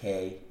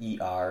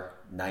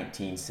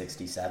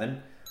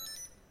 1967.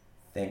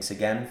 Thanks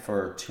again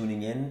for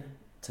tuning in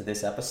to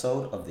this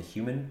episode of the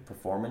Human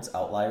Performance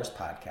Outliers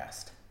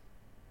podcast.